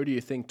Skeksis. Who do you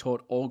think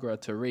taught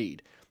Aughra to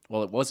read?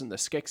 Well, it wasn't the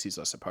Skeksis,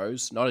 I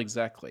suppose. Not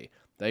exactly.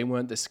 They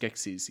weren't the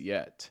Skeksis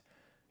yet.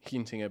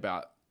 Hinting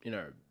about,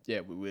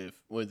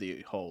 with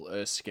the whole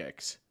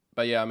Urskeks.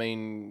 But yeah, I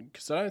mean,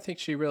 because I don't think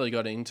she really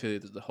got into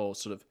the whole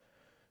sort of...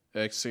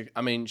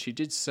 I mean, she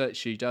does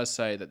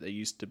say that there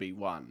used to be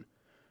one.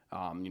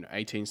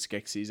 18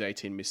 Skeksis,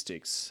 18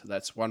 Mystics.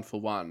 That's 1 for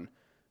 1.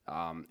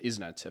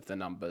 Isn't it, if the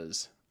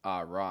numbers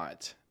are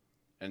right?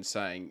 And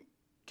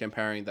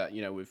comparing that,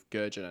 with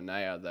Gurjin and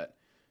Naya, that,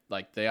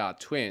 like, they are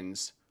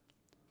twins,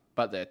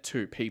 but they're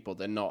 2 people.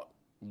 They're not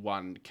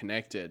one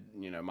connected,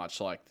 much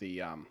like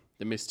the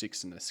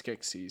Mystics and the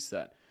Skeksis,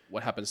 that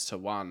what happens to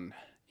one,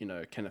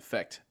 can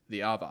affect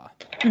the other,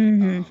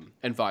 and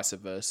vice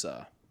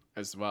versa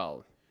as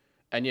well.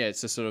 And yeah,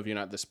 it's just sort of,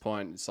 at this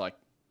point, it's like,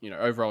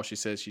 overall she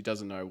says she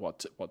doesn't know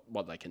what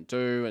they can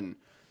do,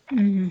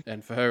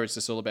 and for her it's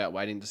just all about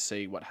waiting to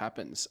see what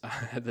happens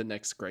at the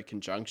next Great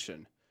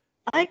Conjunction.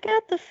 I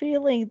got the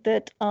feeling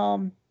that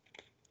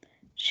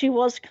she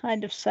was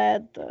kind of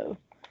sad, though,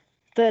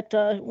 that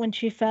when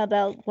she found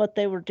out what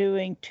they were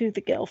doing to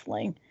the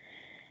Gelfling.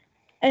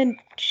 And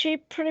she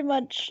pretty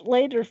much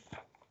later,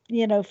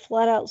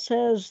 flat out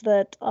says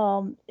that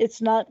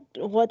it's not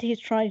what he's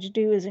trying to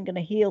do isn't going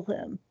to heal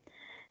him.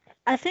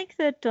 I think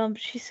that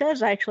she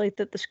says actually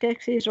that the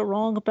Skeksis are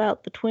wrong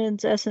about the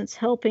twins' essence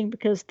helping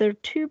because they're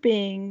two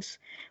beings,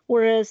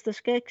 whereas the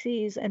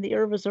Skeksis and the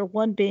Irvas are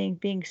one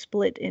being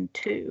split in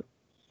two.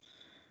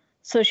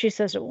 So she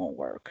says it won't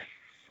work.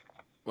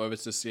 Well,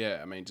 it's just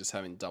just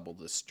having double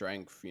the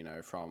strength,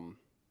 from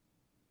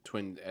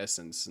twin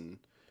essence, and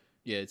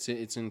it's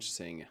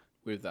interesting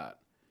with that.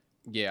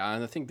 Yeah,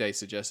 and I think they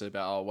suggested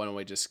about, why don't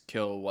we just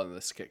kill one of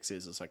the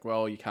Skeksis? It's like,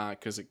 well, you can't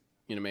because it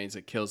means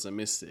it kills the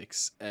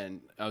mystics.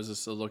 And I was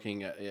just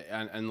looking at it,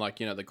 and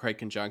the Great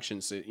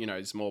Conjunctions,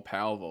 is more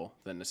powerful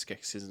than the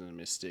Skeksis and the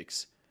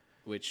mystics,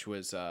 which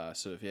was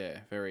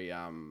very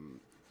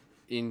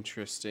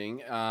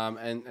interesting.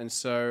 And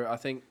so I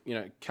think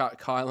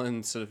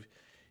Kylan sort of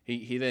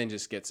he then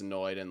just gets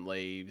annoyed and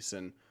leaves,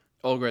 and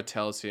Olga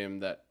tells him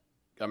that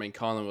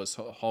Kylan was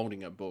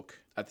holding a book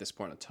at this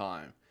point in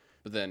time,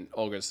 but then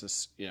Olga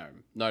just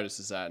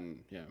notices that,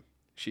 and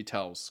she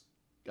tells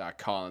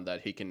Kylan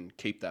that he can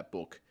keep that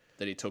book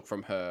that he took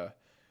from her,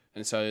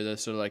 and so they're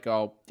sort of like,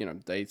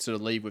 they sort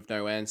of leave with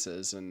no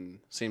answers, and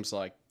seems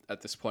like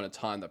at this point in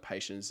time that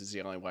patience is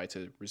the only way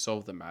to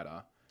resolve the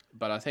matter.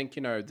 But I think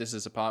this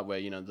is a part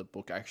where the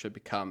book actually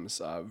becomes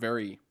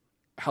very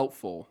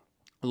helpful,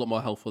 a lot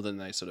more helpful than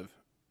they sort of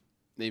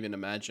even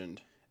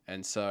imagined.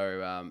 And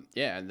so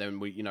and then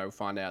we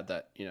find out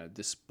that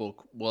this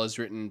book was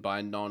written by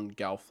a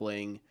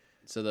non-Gelfling,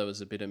 so there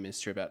was a bit of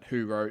mystery about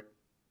who wrote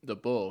the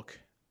book.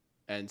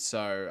 And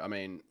so,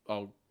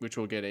 which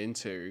we'll get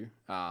into,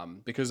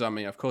 because,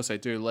 of course they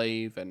do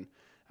leave, and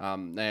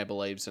Naya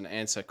believes an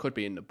answer could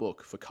be in the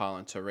book for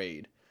Kylan to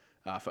read,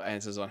 for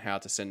answers on how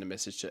to send a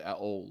message to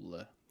all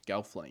the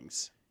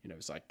Gelflings.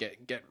 It's like,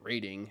 get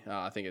reading,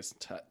 I think it's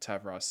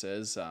Tavros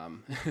says.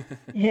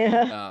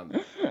 Yeah.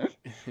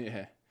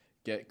 Yeah,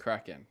 get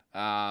cracking.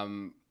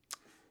 And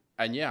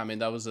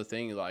that was the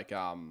thing, like,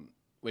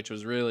 which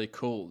was really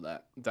cool,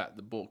 that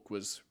the book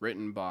was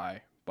written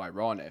by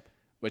Ronep,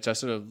 which I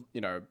sort of,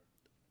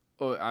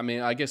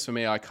 I guess for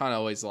me, I kind of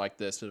always like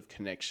the sort of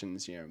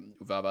connections,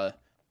 with other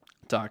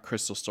Dark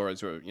Crystal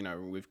stories, where,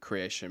 with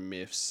creation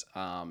myths,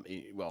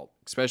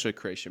 especially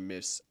creation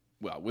myths,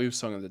 with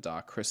Song of the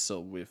Dark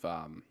Crystal, with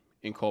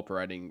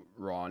incorporating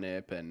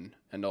Ronep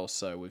and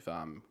also with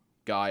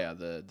Gaia,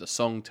 the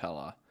song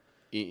teller,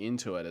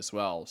 into it as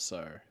well.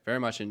 So very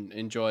much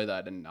enjoy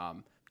that. And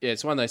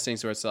it's one of those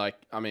things where it's like,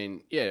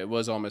 it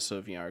was almost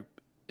sort of,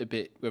 a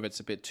bit, whether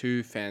it's a bit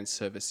too fan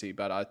servicey,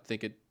 but I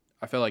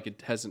feel like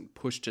it hasn't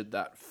pushed it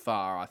that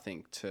far, I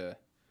think, to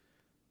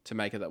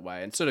make it that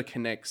way, and sort of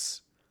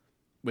connects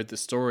with the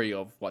story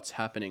of what's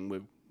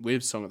happening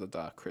with Song of the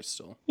Dark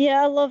Crystal.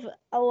 Yeah, I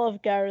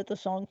love Gaia the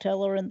song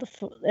teller, and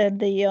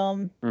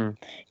the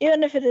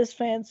even if it is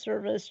fan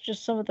service,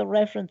 just some of the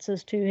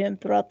references to him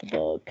throughout the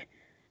book,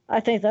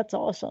 I think that's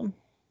awesome,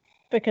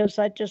 because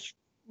I just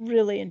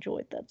really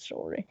enjoyed that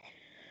story.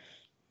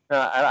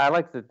 I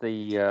like that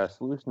the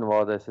solution to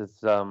all this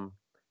is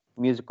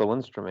musical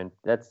instrument.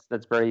 That's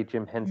very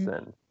Jim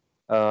Henson.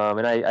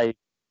 And I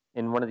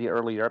in one of the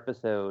earlier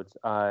episodes,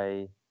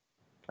 I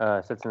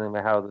said something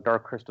about how the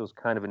Dark Crystal is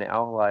kind of an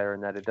outlier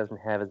in that it doesn't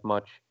have as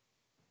much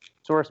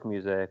source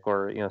music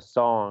or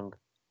song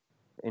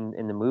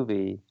in the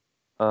movie.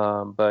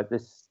 But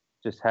this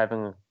just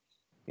having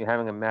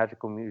a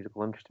magical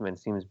musical instrument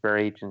seems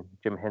very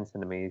Jim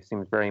Henson to me. It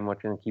seems very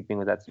much in keeping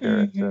with that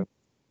spirit. So.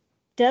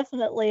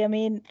 Definitely.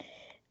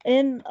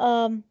 In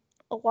a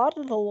lot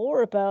of the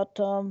lore about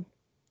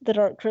the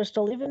Dark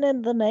Crystal, even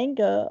in the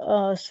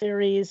manga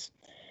series,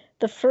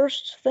 the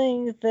first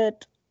thing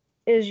that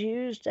is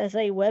used as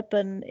a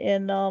weapon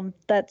in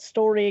that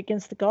story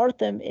against the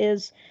Garthim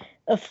is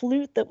a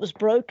flute that was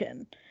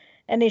broken.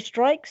 And he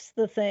strikes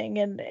the thing,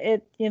 and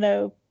it,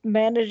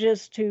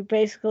 manages to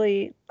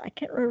basically, I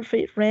can't remember if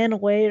it ran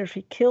away or if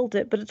he killed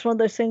it, but it's one of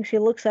those things he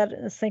looks at it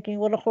and is thinking,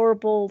 what a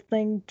horrible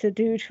thing to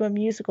do to a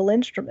musical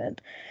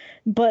instrument.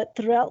 But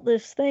throughout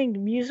this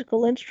thing,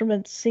 musical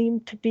instruments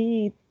seem to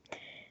be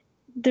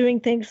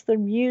doing things through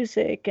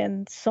music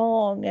and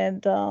song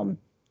and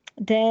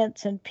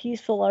dance and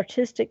peaceful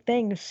artistic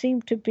things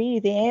seem to be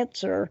the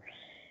answer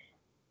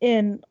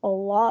in a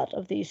lot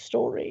of these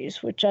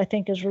stories, which I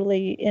think is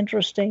really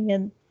interesting.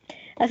 And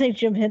I think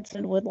Jim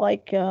Henson would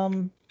like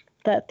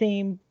that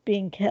theme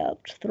being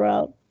kept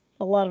throughout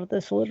a lot of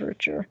this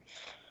literature.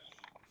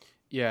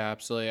 Yeah,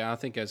 absolutely. I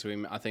think I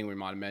think we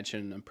might have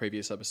mentioned in a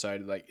previous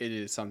episode, like it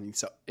is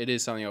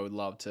something I would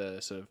love to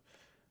sort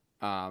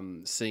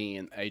of see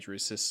in Age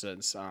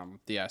Resistance,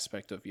 the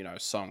aspect of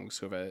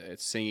songs, whether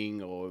it's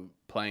singing or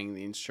playing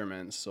the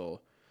instruments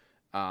or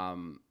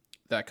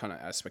that kind of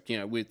aspect,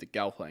 with the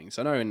Gelflings.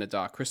 I know in the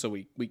Dark Crystal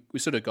we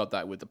sort of got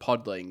that with the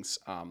Podlings,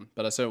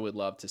 but I sort of would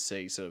love to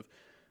see sort of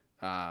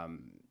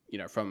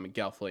from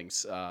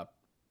Gelflings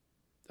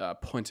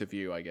point of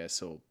view, I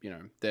guess, or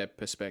their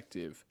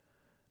perspective,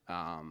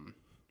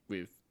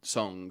 with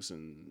songs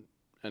and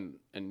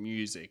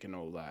music and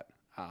all that.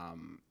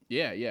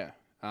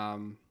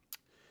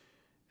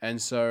 And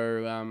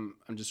so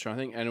I'm just trying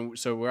to think. And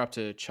so we're up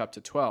to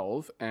chapter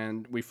 12,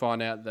 and we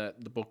find out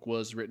that the book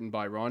was written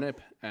by Rhinep,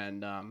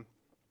 and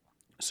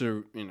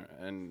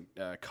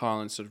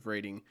Kylan sort of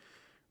reading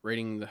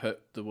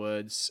the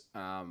words,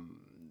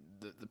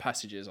 the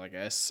passages, I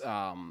guess,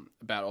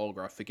 about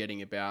Olga,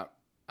 forgetting about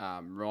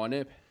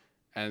Rhinep.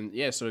 And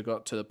yeah, sort of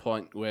got to the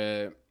point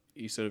where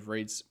he sort of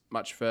reads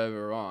much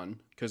further on,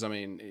 because I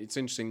mean, it's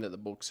interesting that the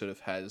book sort of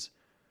has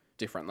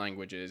different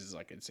languages,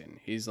 like it's in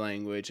his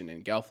language and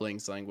in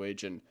Gelfling's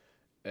language, and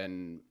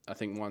I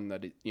think one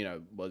that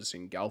was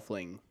in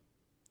Gelfling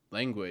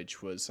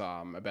language was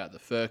about the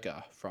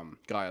Furka from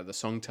Gaia the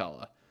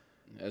Songteller.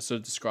 It sort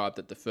of described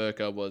that the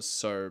Furka was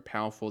so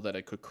powerful that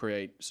it could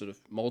create sort of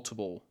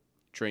multiple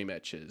dream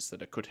etchers,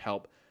 that it could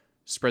help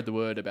spread the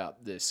word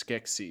about the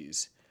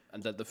Skeksis,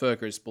 and that the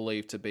Furka is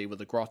believed to be with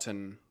the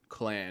Grottan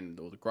clan,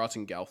 or the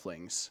Grottan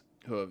Gelflings,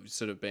 who have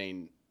sort of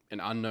been an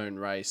unknown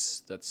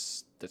race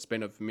that's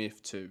been of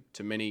myth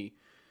to many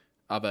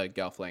other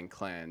Gelfling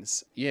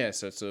clans. Yeah,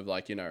 so it's sort of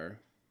like,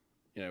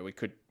 we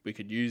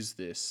could use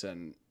this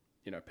and,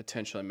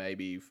 potentially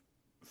maybe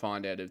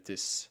find out if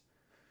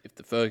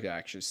the Furka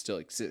actually still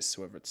exists,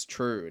 whether it's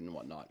true and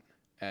whatnot.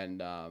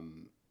 And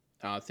I'm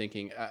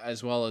thinking,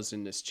 as well as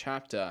in this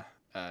chapter,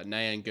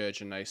 Naya and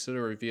Gurjin, they sort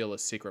of reveal a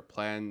secret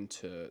plan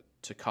to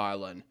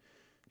Kylan.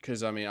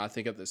 Because, I mean, I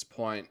think at this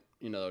point,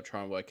 they'll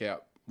try and work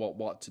out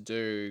what to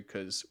do,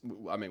 because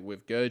I mean,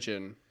 with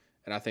Gurjin,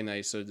 and I think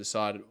they sort of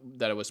decided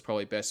that it was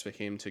probably best for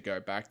him to go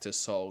back to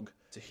Solg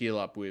to heal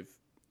up with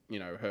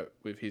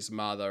with his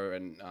mother,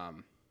 and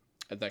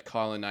that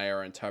Kylan, Naya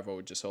and Tavra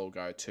would just all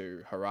go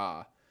to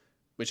Hara,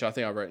 which I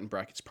think I wrote in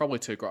brackets, probably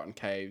to Grottan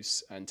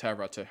Caves, and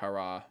Tavra to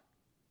Hara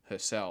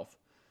herself.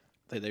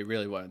 They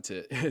really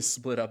wanted to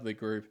split up the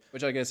group,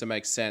 which I guess it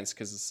makes sense,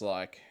 because it's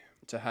like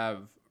to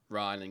have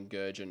Ryan and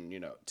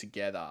Gurjin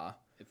together,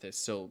 if they're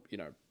still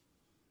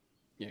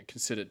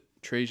considered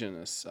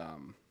treasonous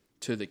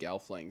to the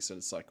Gelflings, and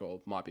it's like, well,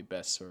 it might be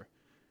best for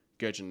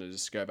Gurjin to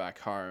just go back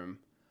home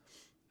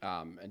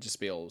and just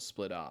be all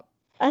split up.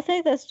 I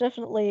think that's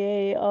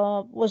definitely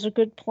was a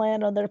good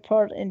plan on their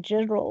part in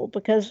general,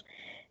 because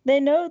they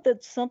know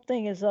that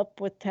something is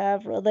up with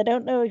Tavra. They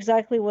don't know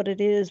exactly what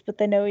it is, but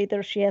they know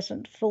either she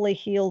hasn't fully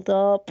healed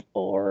up,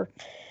 or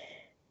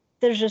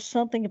there's just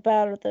something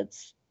about her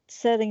that's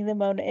setting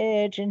them on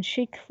edge, and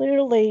she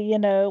clearly,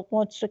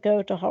 wants to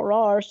go to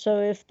Harar.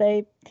 So if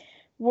they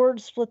were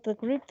to split the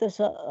group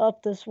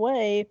up this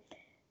way,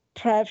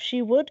 perhaps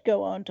she would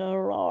go on to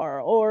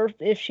Harar. Or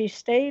if she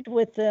stayed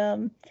with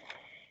them,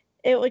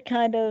 it would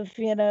kind of,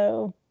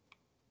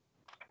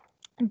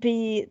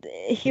 be,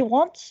 he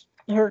wants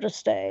her to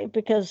stay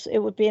because it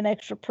would be an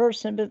extra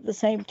person, but at the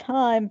same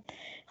time,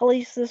 at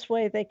least this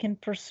way they can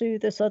pursue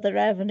this other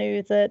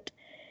avenue that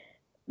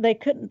they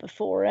couldn't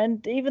before.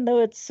 And even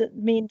though it's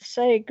mean to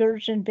say,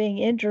 Gurjin being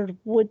injured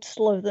would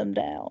slow them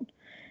down,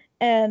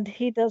 and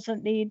he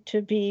doesn't need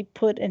to be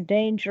put in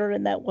danger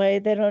in that way.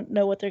 They don't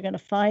know what they're going to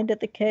find at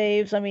the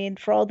caves. I mean,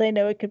 for all they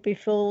know, it could be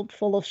filled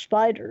full of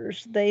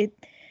spiders. They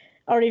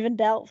are even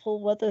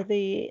doubtful whether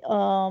the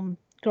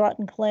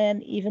Grottan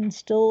clan even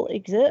still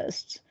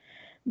exists.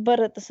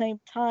 But at the same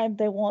time,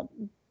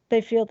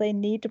 they feel they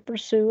need to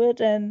pursue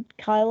it. And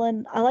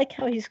Kylan, I like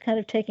how he's kind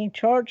of taking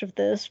charge of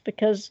this,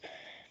 because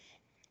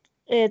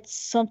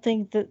it's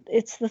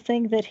the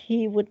thing that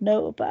he would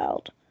know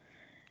about,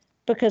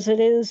 because it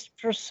is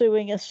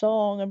pursuing a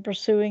song and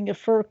pursuing a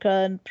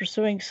Furka and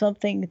pursuing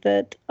something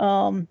that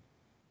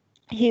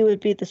he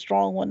would be the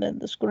strong one in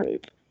this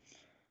group.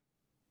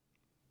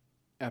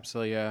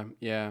 Absolutely,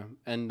 yeah.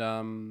 And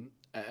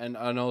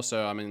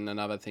also, I mean,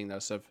 another thing that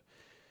I've sort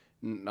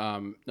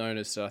of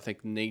noticed, that I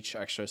think Nietzsche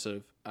actually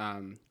sort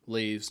of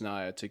leaves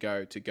Naya to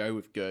go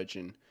with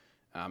Gurjin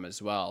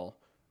as well.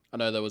 I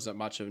know there wasn't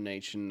much of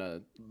Nietzsche in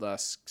the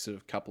last sort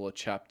of couple of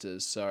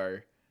chapters, so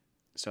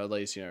at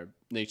least,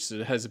 Nietzsche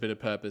sort of has a bit of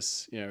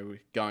purpose,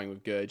 going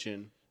with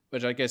Gurjin,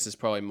 which I guess is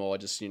probably more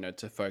just,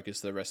 to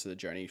focus the rest of the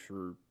journey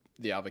through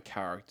the other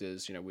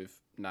characters, with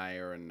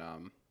Naya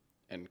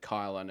and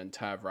Kylan and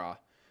Tavra,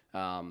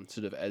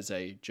 sort of as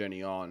they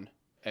journey on.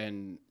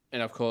 And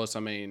of course,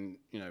 I mean,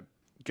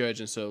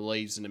 Gurjin sort of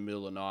leaves in the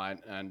middle of the night,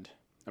 and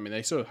I mean,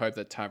 they sort of hope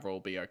that Tavra will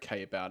be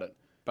okay about it,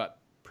 but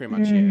pretty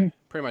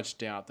much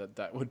doubt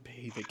that would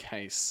be the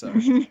case. So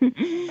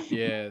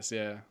yes,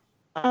 yeah.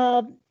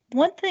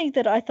 One thing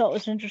that I thought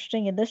was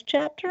interesting in this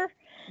chapter,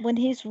 when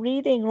he's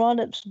reading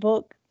Ronip's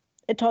book,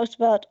 it talks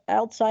about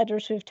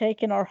outsiders who've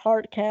taken our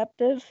heart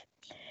captive.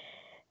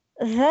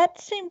 That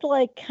seemed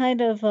like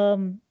kind of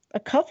a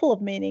couple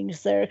of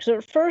meanings there. Because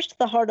at first,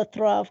 the heart of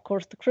Thra, of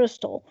course, the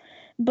crystal,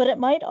 but it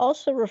might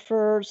also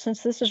refer,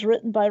 since this is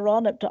written by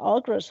Ronip, to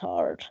Agra's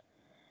heart.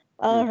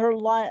 Her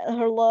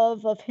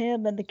love of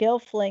him and the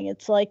Gelfling,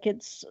 it's like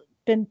it's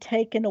been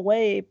taken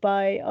away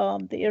by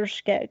the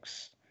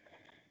Irskeks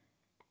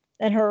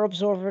and her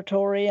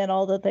observatory and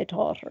all that they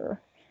taught her.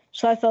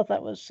 So I thought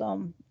that was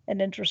an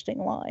interesting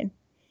line.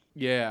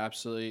 Yeah,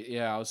 absolutely.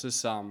 Yeah, I was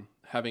just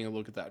having a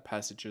look at that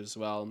passage as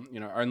well,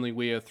 only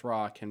we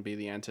Thra can be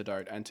the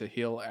antidote, and to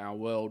heal our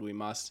world we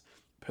must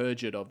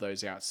purge it of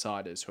those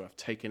outsiders who have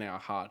taken our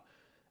heart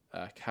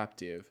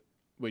captive.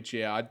 Which,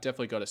 I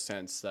definitely got a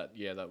sense that,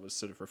 that was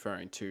sort of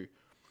referring to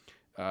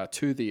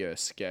the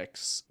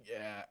Skeks,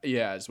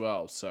 as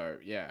well. So,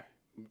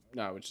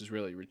 which is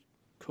really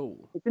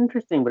cool. It's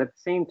interesting, but at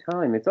the same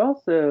time, it's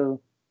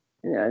also,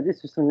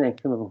 this is something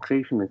that came up in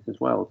Creation Myths as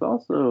well. It's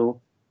also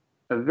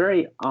a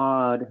very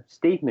odd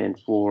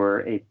statement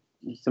for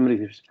somebody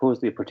who's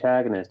supposedly a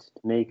protagonist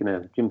to make in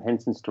a Jim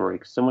Henson story.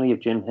 Because so many of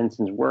Jim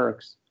Henson's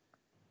works,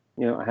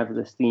 have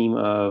this theme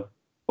of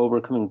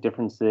overcoming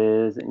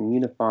differences and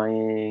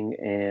unifying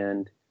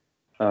and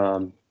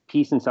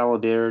peace and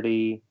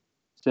solidarity.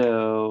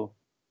 So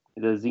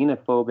the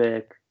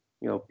xenophobic,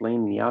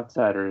 blaming the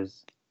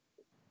outsiders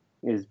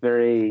is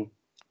very,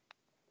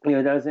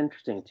 that was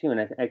interesting too.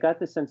 And I got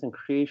the sense in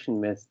Creation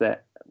Myths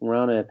that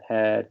Ronip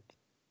had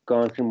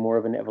gone through more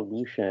of an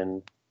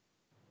evolution,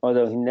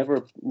 although he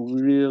never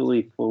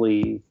really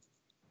fully,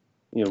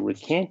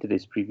 recanted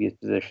his previous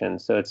position.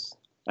 So it's,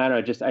 I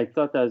don't know, I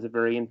thought that was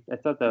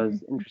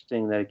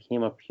interesting that it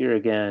came up here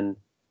again.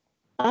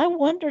 I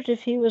wondered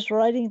if he was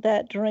writing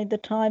that during the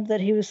time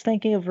that he was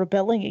thinking of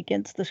rebelling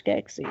against the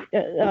Skeksis,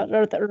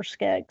 or the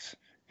Urskeks,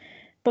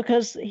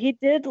 because he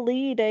did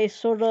lead a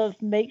sort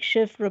of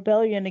makeshift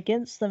rebellion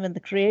against them in the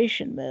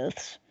Creation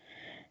Myths.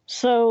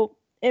 So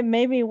it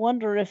made me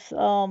wonder if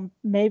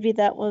maybe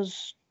that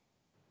was,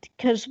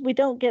 because we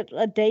don't get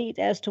a date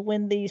as to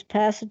when these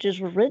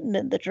passages were written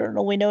in the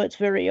journal. We know it's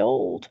very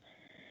old.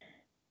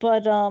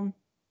 But,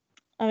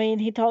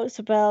 he talks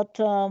about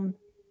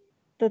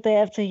that they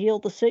have to heal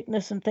the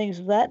sickness and things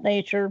of that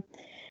nature.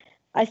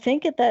 I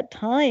think at that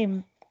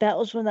time, that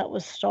was when that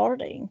was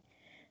starting.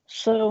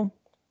 So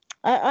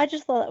I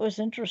just thought that was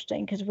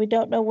interesting because we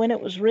don't know when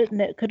it was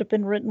written. It could have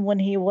been written when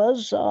he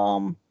was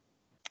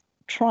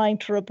trying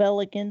to rebel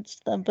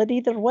against them. But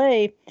either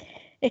way,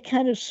 it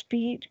kind of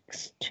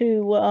speaks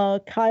to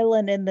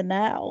Kylan in the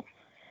now.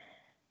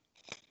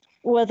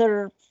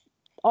 Whether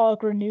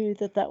Aughra knew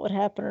that would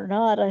happen or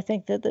not, I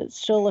think that it's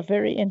still a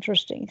very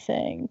interesting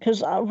thing.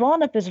 Because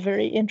Ronip is a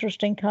very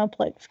interesting,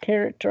 complex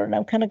character, and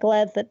I'm kind of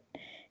glad that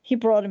he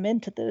brought him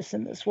into this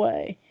in this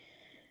way.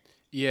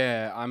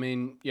 Yeah, I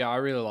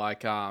really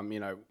like,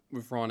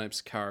 with Ronip's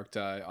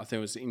character, I think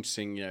it was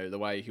interesting, the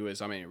way he was,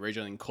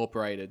 originally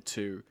incorporated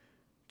to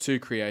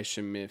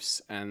Creation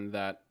Myths, and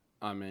that,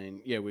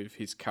 with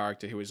his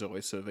character, he was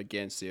always sort of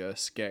against the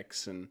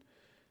Skeks, and,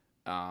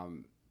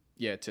 to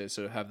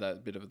sort of have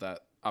that bit of that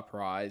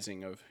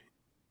uprising of,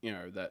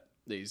 that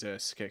these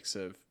Skeks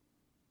have,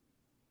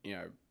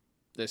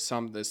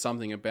 there's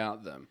something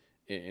about them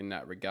in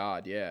that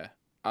regard, yeah.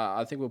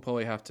 I think we'll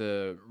probably have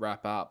to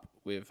wrap up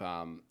with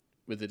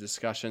the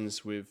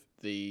discussions with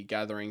the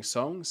Gathering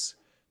songs.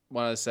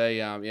 Want to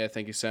say,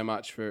 thank you so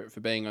much for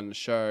being on the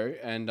show,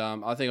 and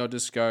I think I'll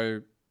just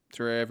go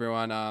through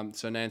everyone.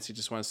 So Nancy,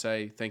 just want to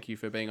say thank you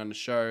for being on the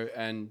show,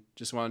 and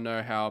just want to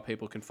know how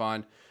people can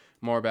find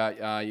more about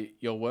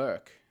your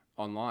work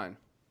online.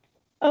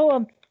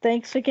 Oh,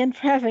 thanks again for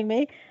having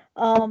me.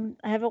 I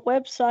have a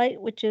website,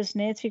 which is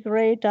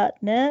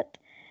nancygray.net,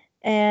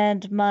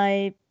 and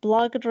my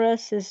blog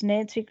address is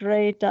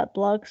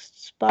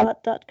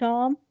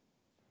nancygray.blogspot.com.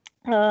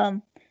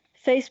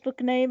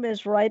 Facebook name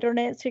is Writer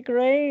Nancy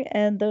Gray,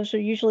 and those are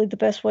usually the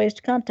best ways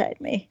to contact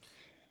me.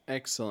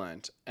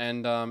 Excellent.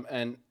 And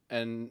Dom,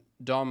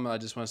 I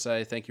just want to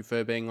say thank you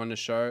for being on the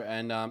show,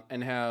 and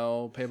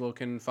how people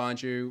can find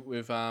you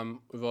with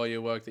all your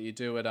work that you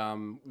do at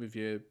with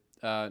your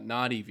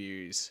Nardi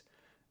Views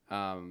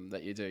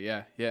that you do.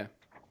 Yeah.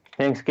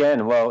 Thanks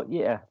again. Well,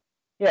 yeah.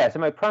 So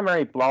my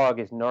primary blog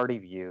is Nardi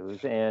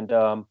Views, and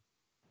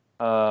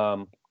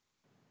for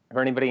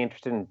anybody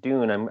interested in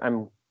Dune,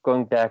 I'm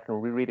going back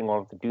and rereading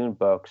all of the Dune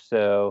books,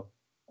 so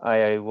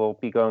I will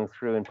be going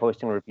through and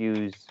posting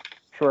reviews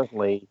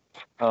shortly.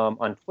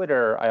 On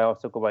Twitter, I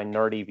also go by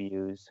Nardi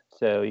Views,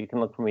 so you can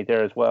look for me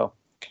there as well.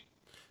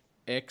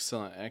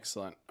 Excellent.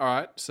 All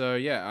right, so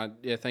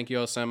thank you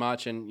all so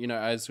much. And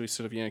as we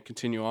sort of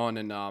continue on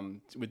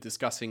and with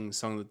discussing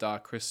Song of the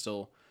Dark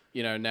Crystal,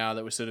 now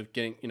that we're sort of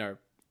getting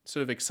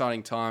sort of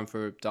exciting time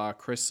for Dark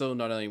Crystal,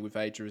 not only with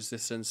Age of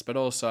Resistance, but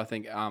also I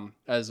think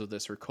as of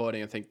this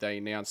recording, I think they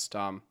announced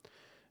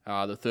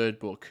the third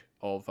book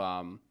of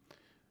I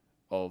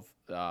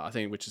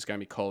think which is going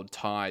to be called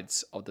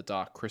Tides of the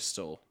Dark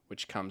Crystal,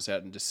 which comes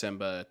out in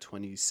December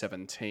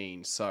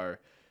 2017. So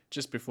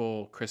just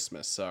before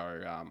Christmas.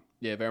 So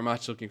very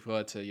much looking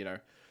forward to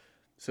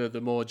sort of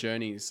the more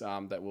journeys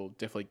that we'll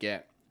definitely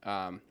get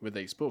with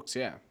these books.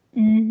 Yeah.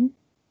 Mm-hmm.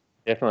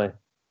 Definitely.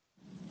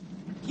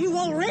 You've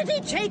already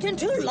taken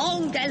too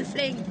long,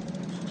 Gelfling.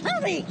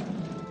 Hurry!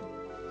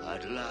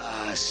 At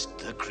last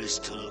the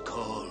crystal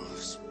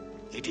calls.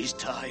 It is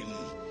time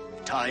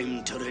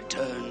to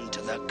return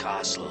to the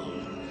castle.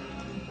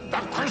 The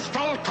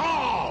crystal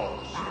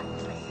calls!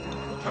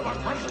 To the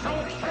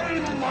crystal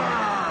chamber!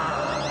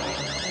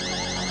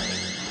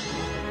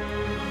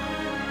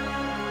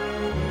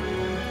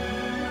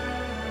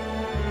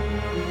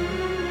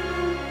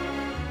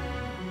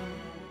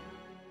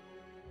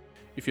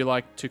 If you'd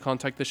like to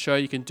contact the show,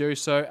 you can do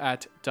so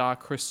at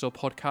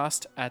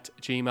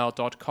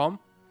darkcrystalpodcast@gmail.com.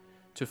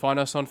 To find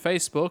us on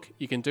Facebook,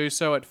 you can do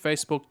so at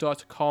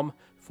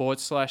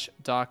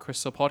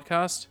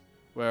facebook.com/darkcrystalpodcast.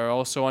 We're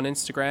also on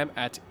Instagram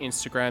at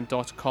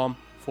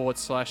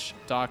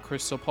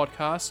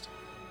instagram.com/darkcrystalpodcast.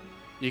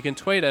 You can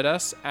tweet at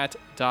us at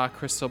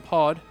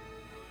darkcrystalpod.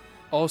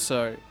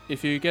 Also,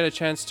 if you get a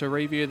chance to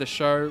review the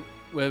show,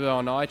 whether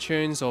on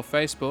iTunes or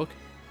Facebook,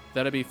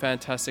 that'd be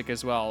fantastic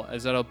as well,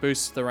 as that'll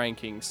boost the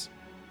rankings.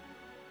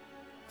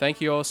 Thank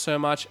you all so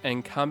much,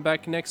 and come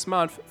back next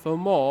month for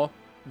more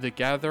The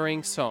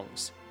Gathering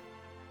songs.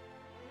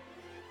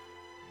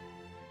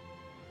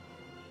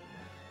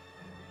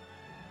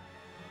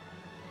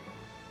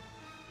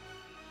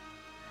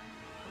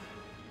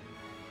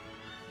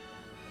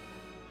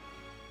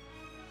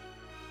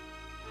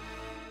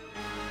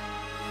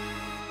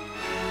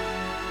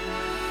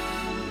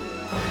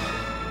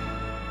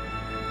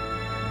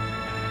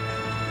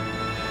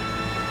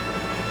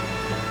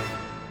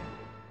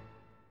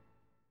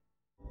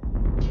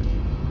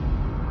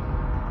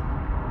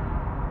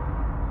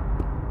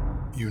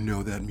 You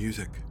know that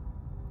music.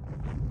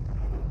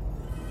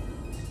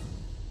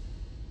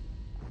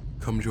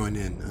 Come join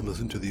in and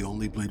listen to the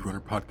only Blade Runner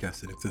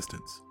podcast in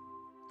existence.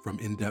 From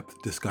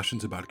in-depth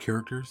discussions about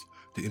characters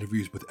to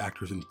interviews with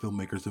actors and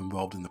filmmakers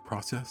involved in the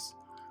process,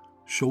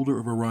 Shoulder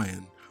of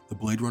Orion, the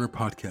Blade Runner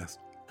podcast,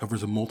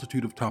 covers a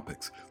multitude of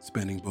topics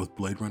spanning both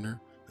Blade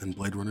Runner and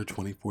Blade Runner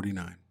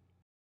 2049.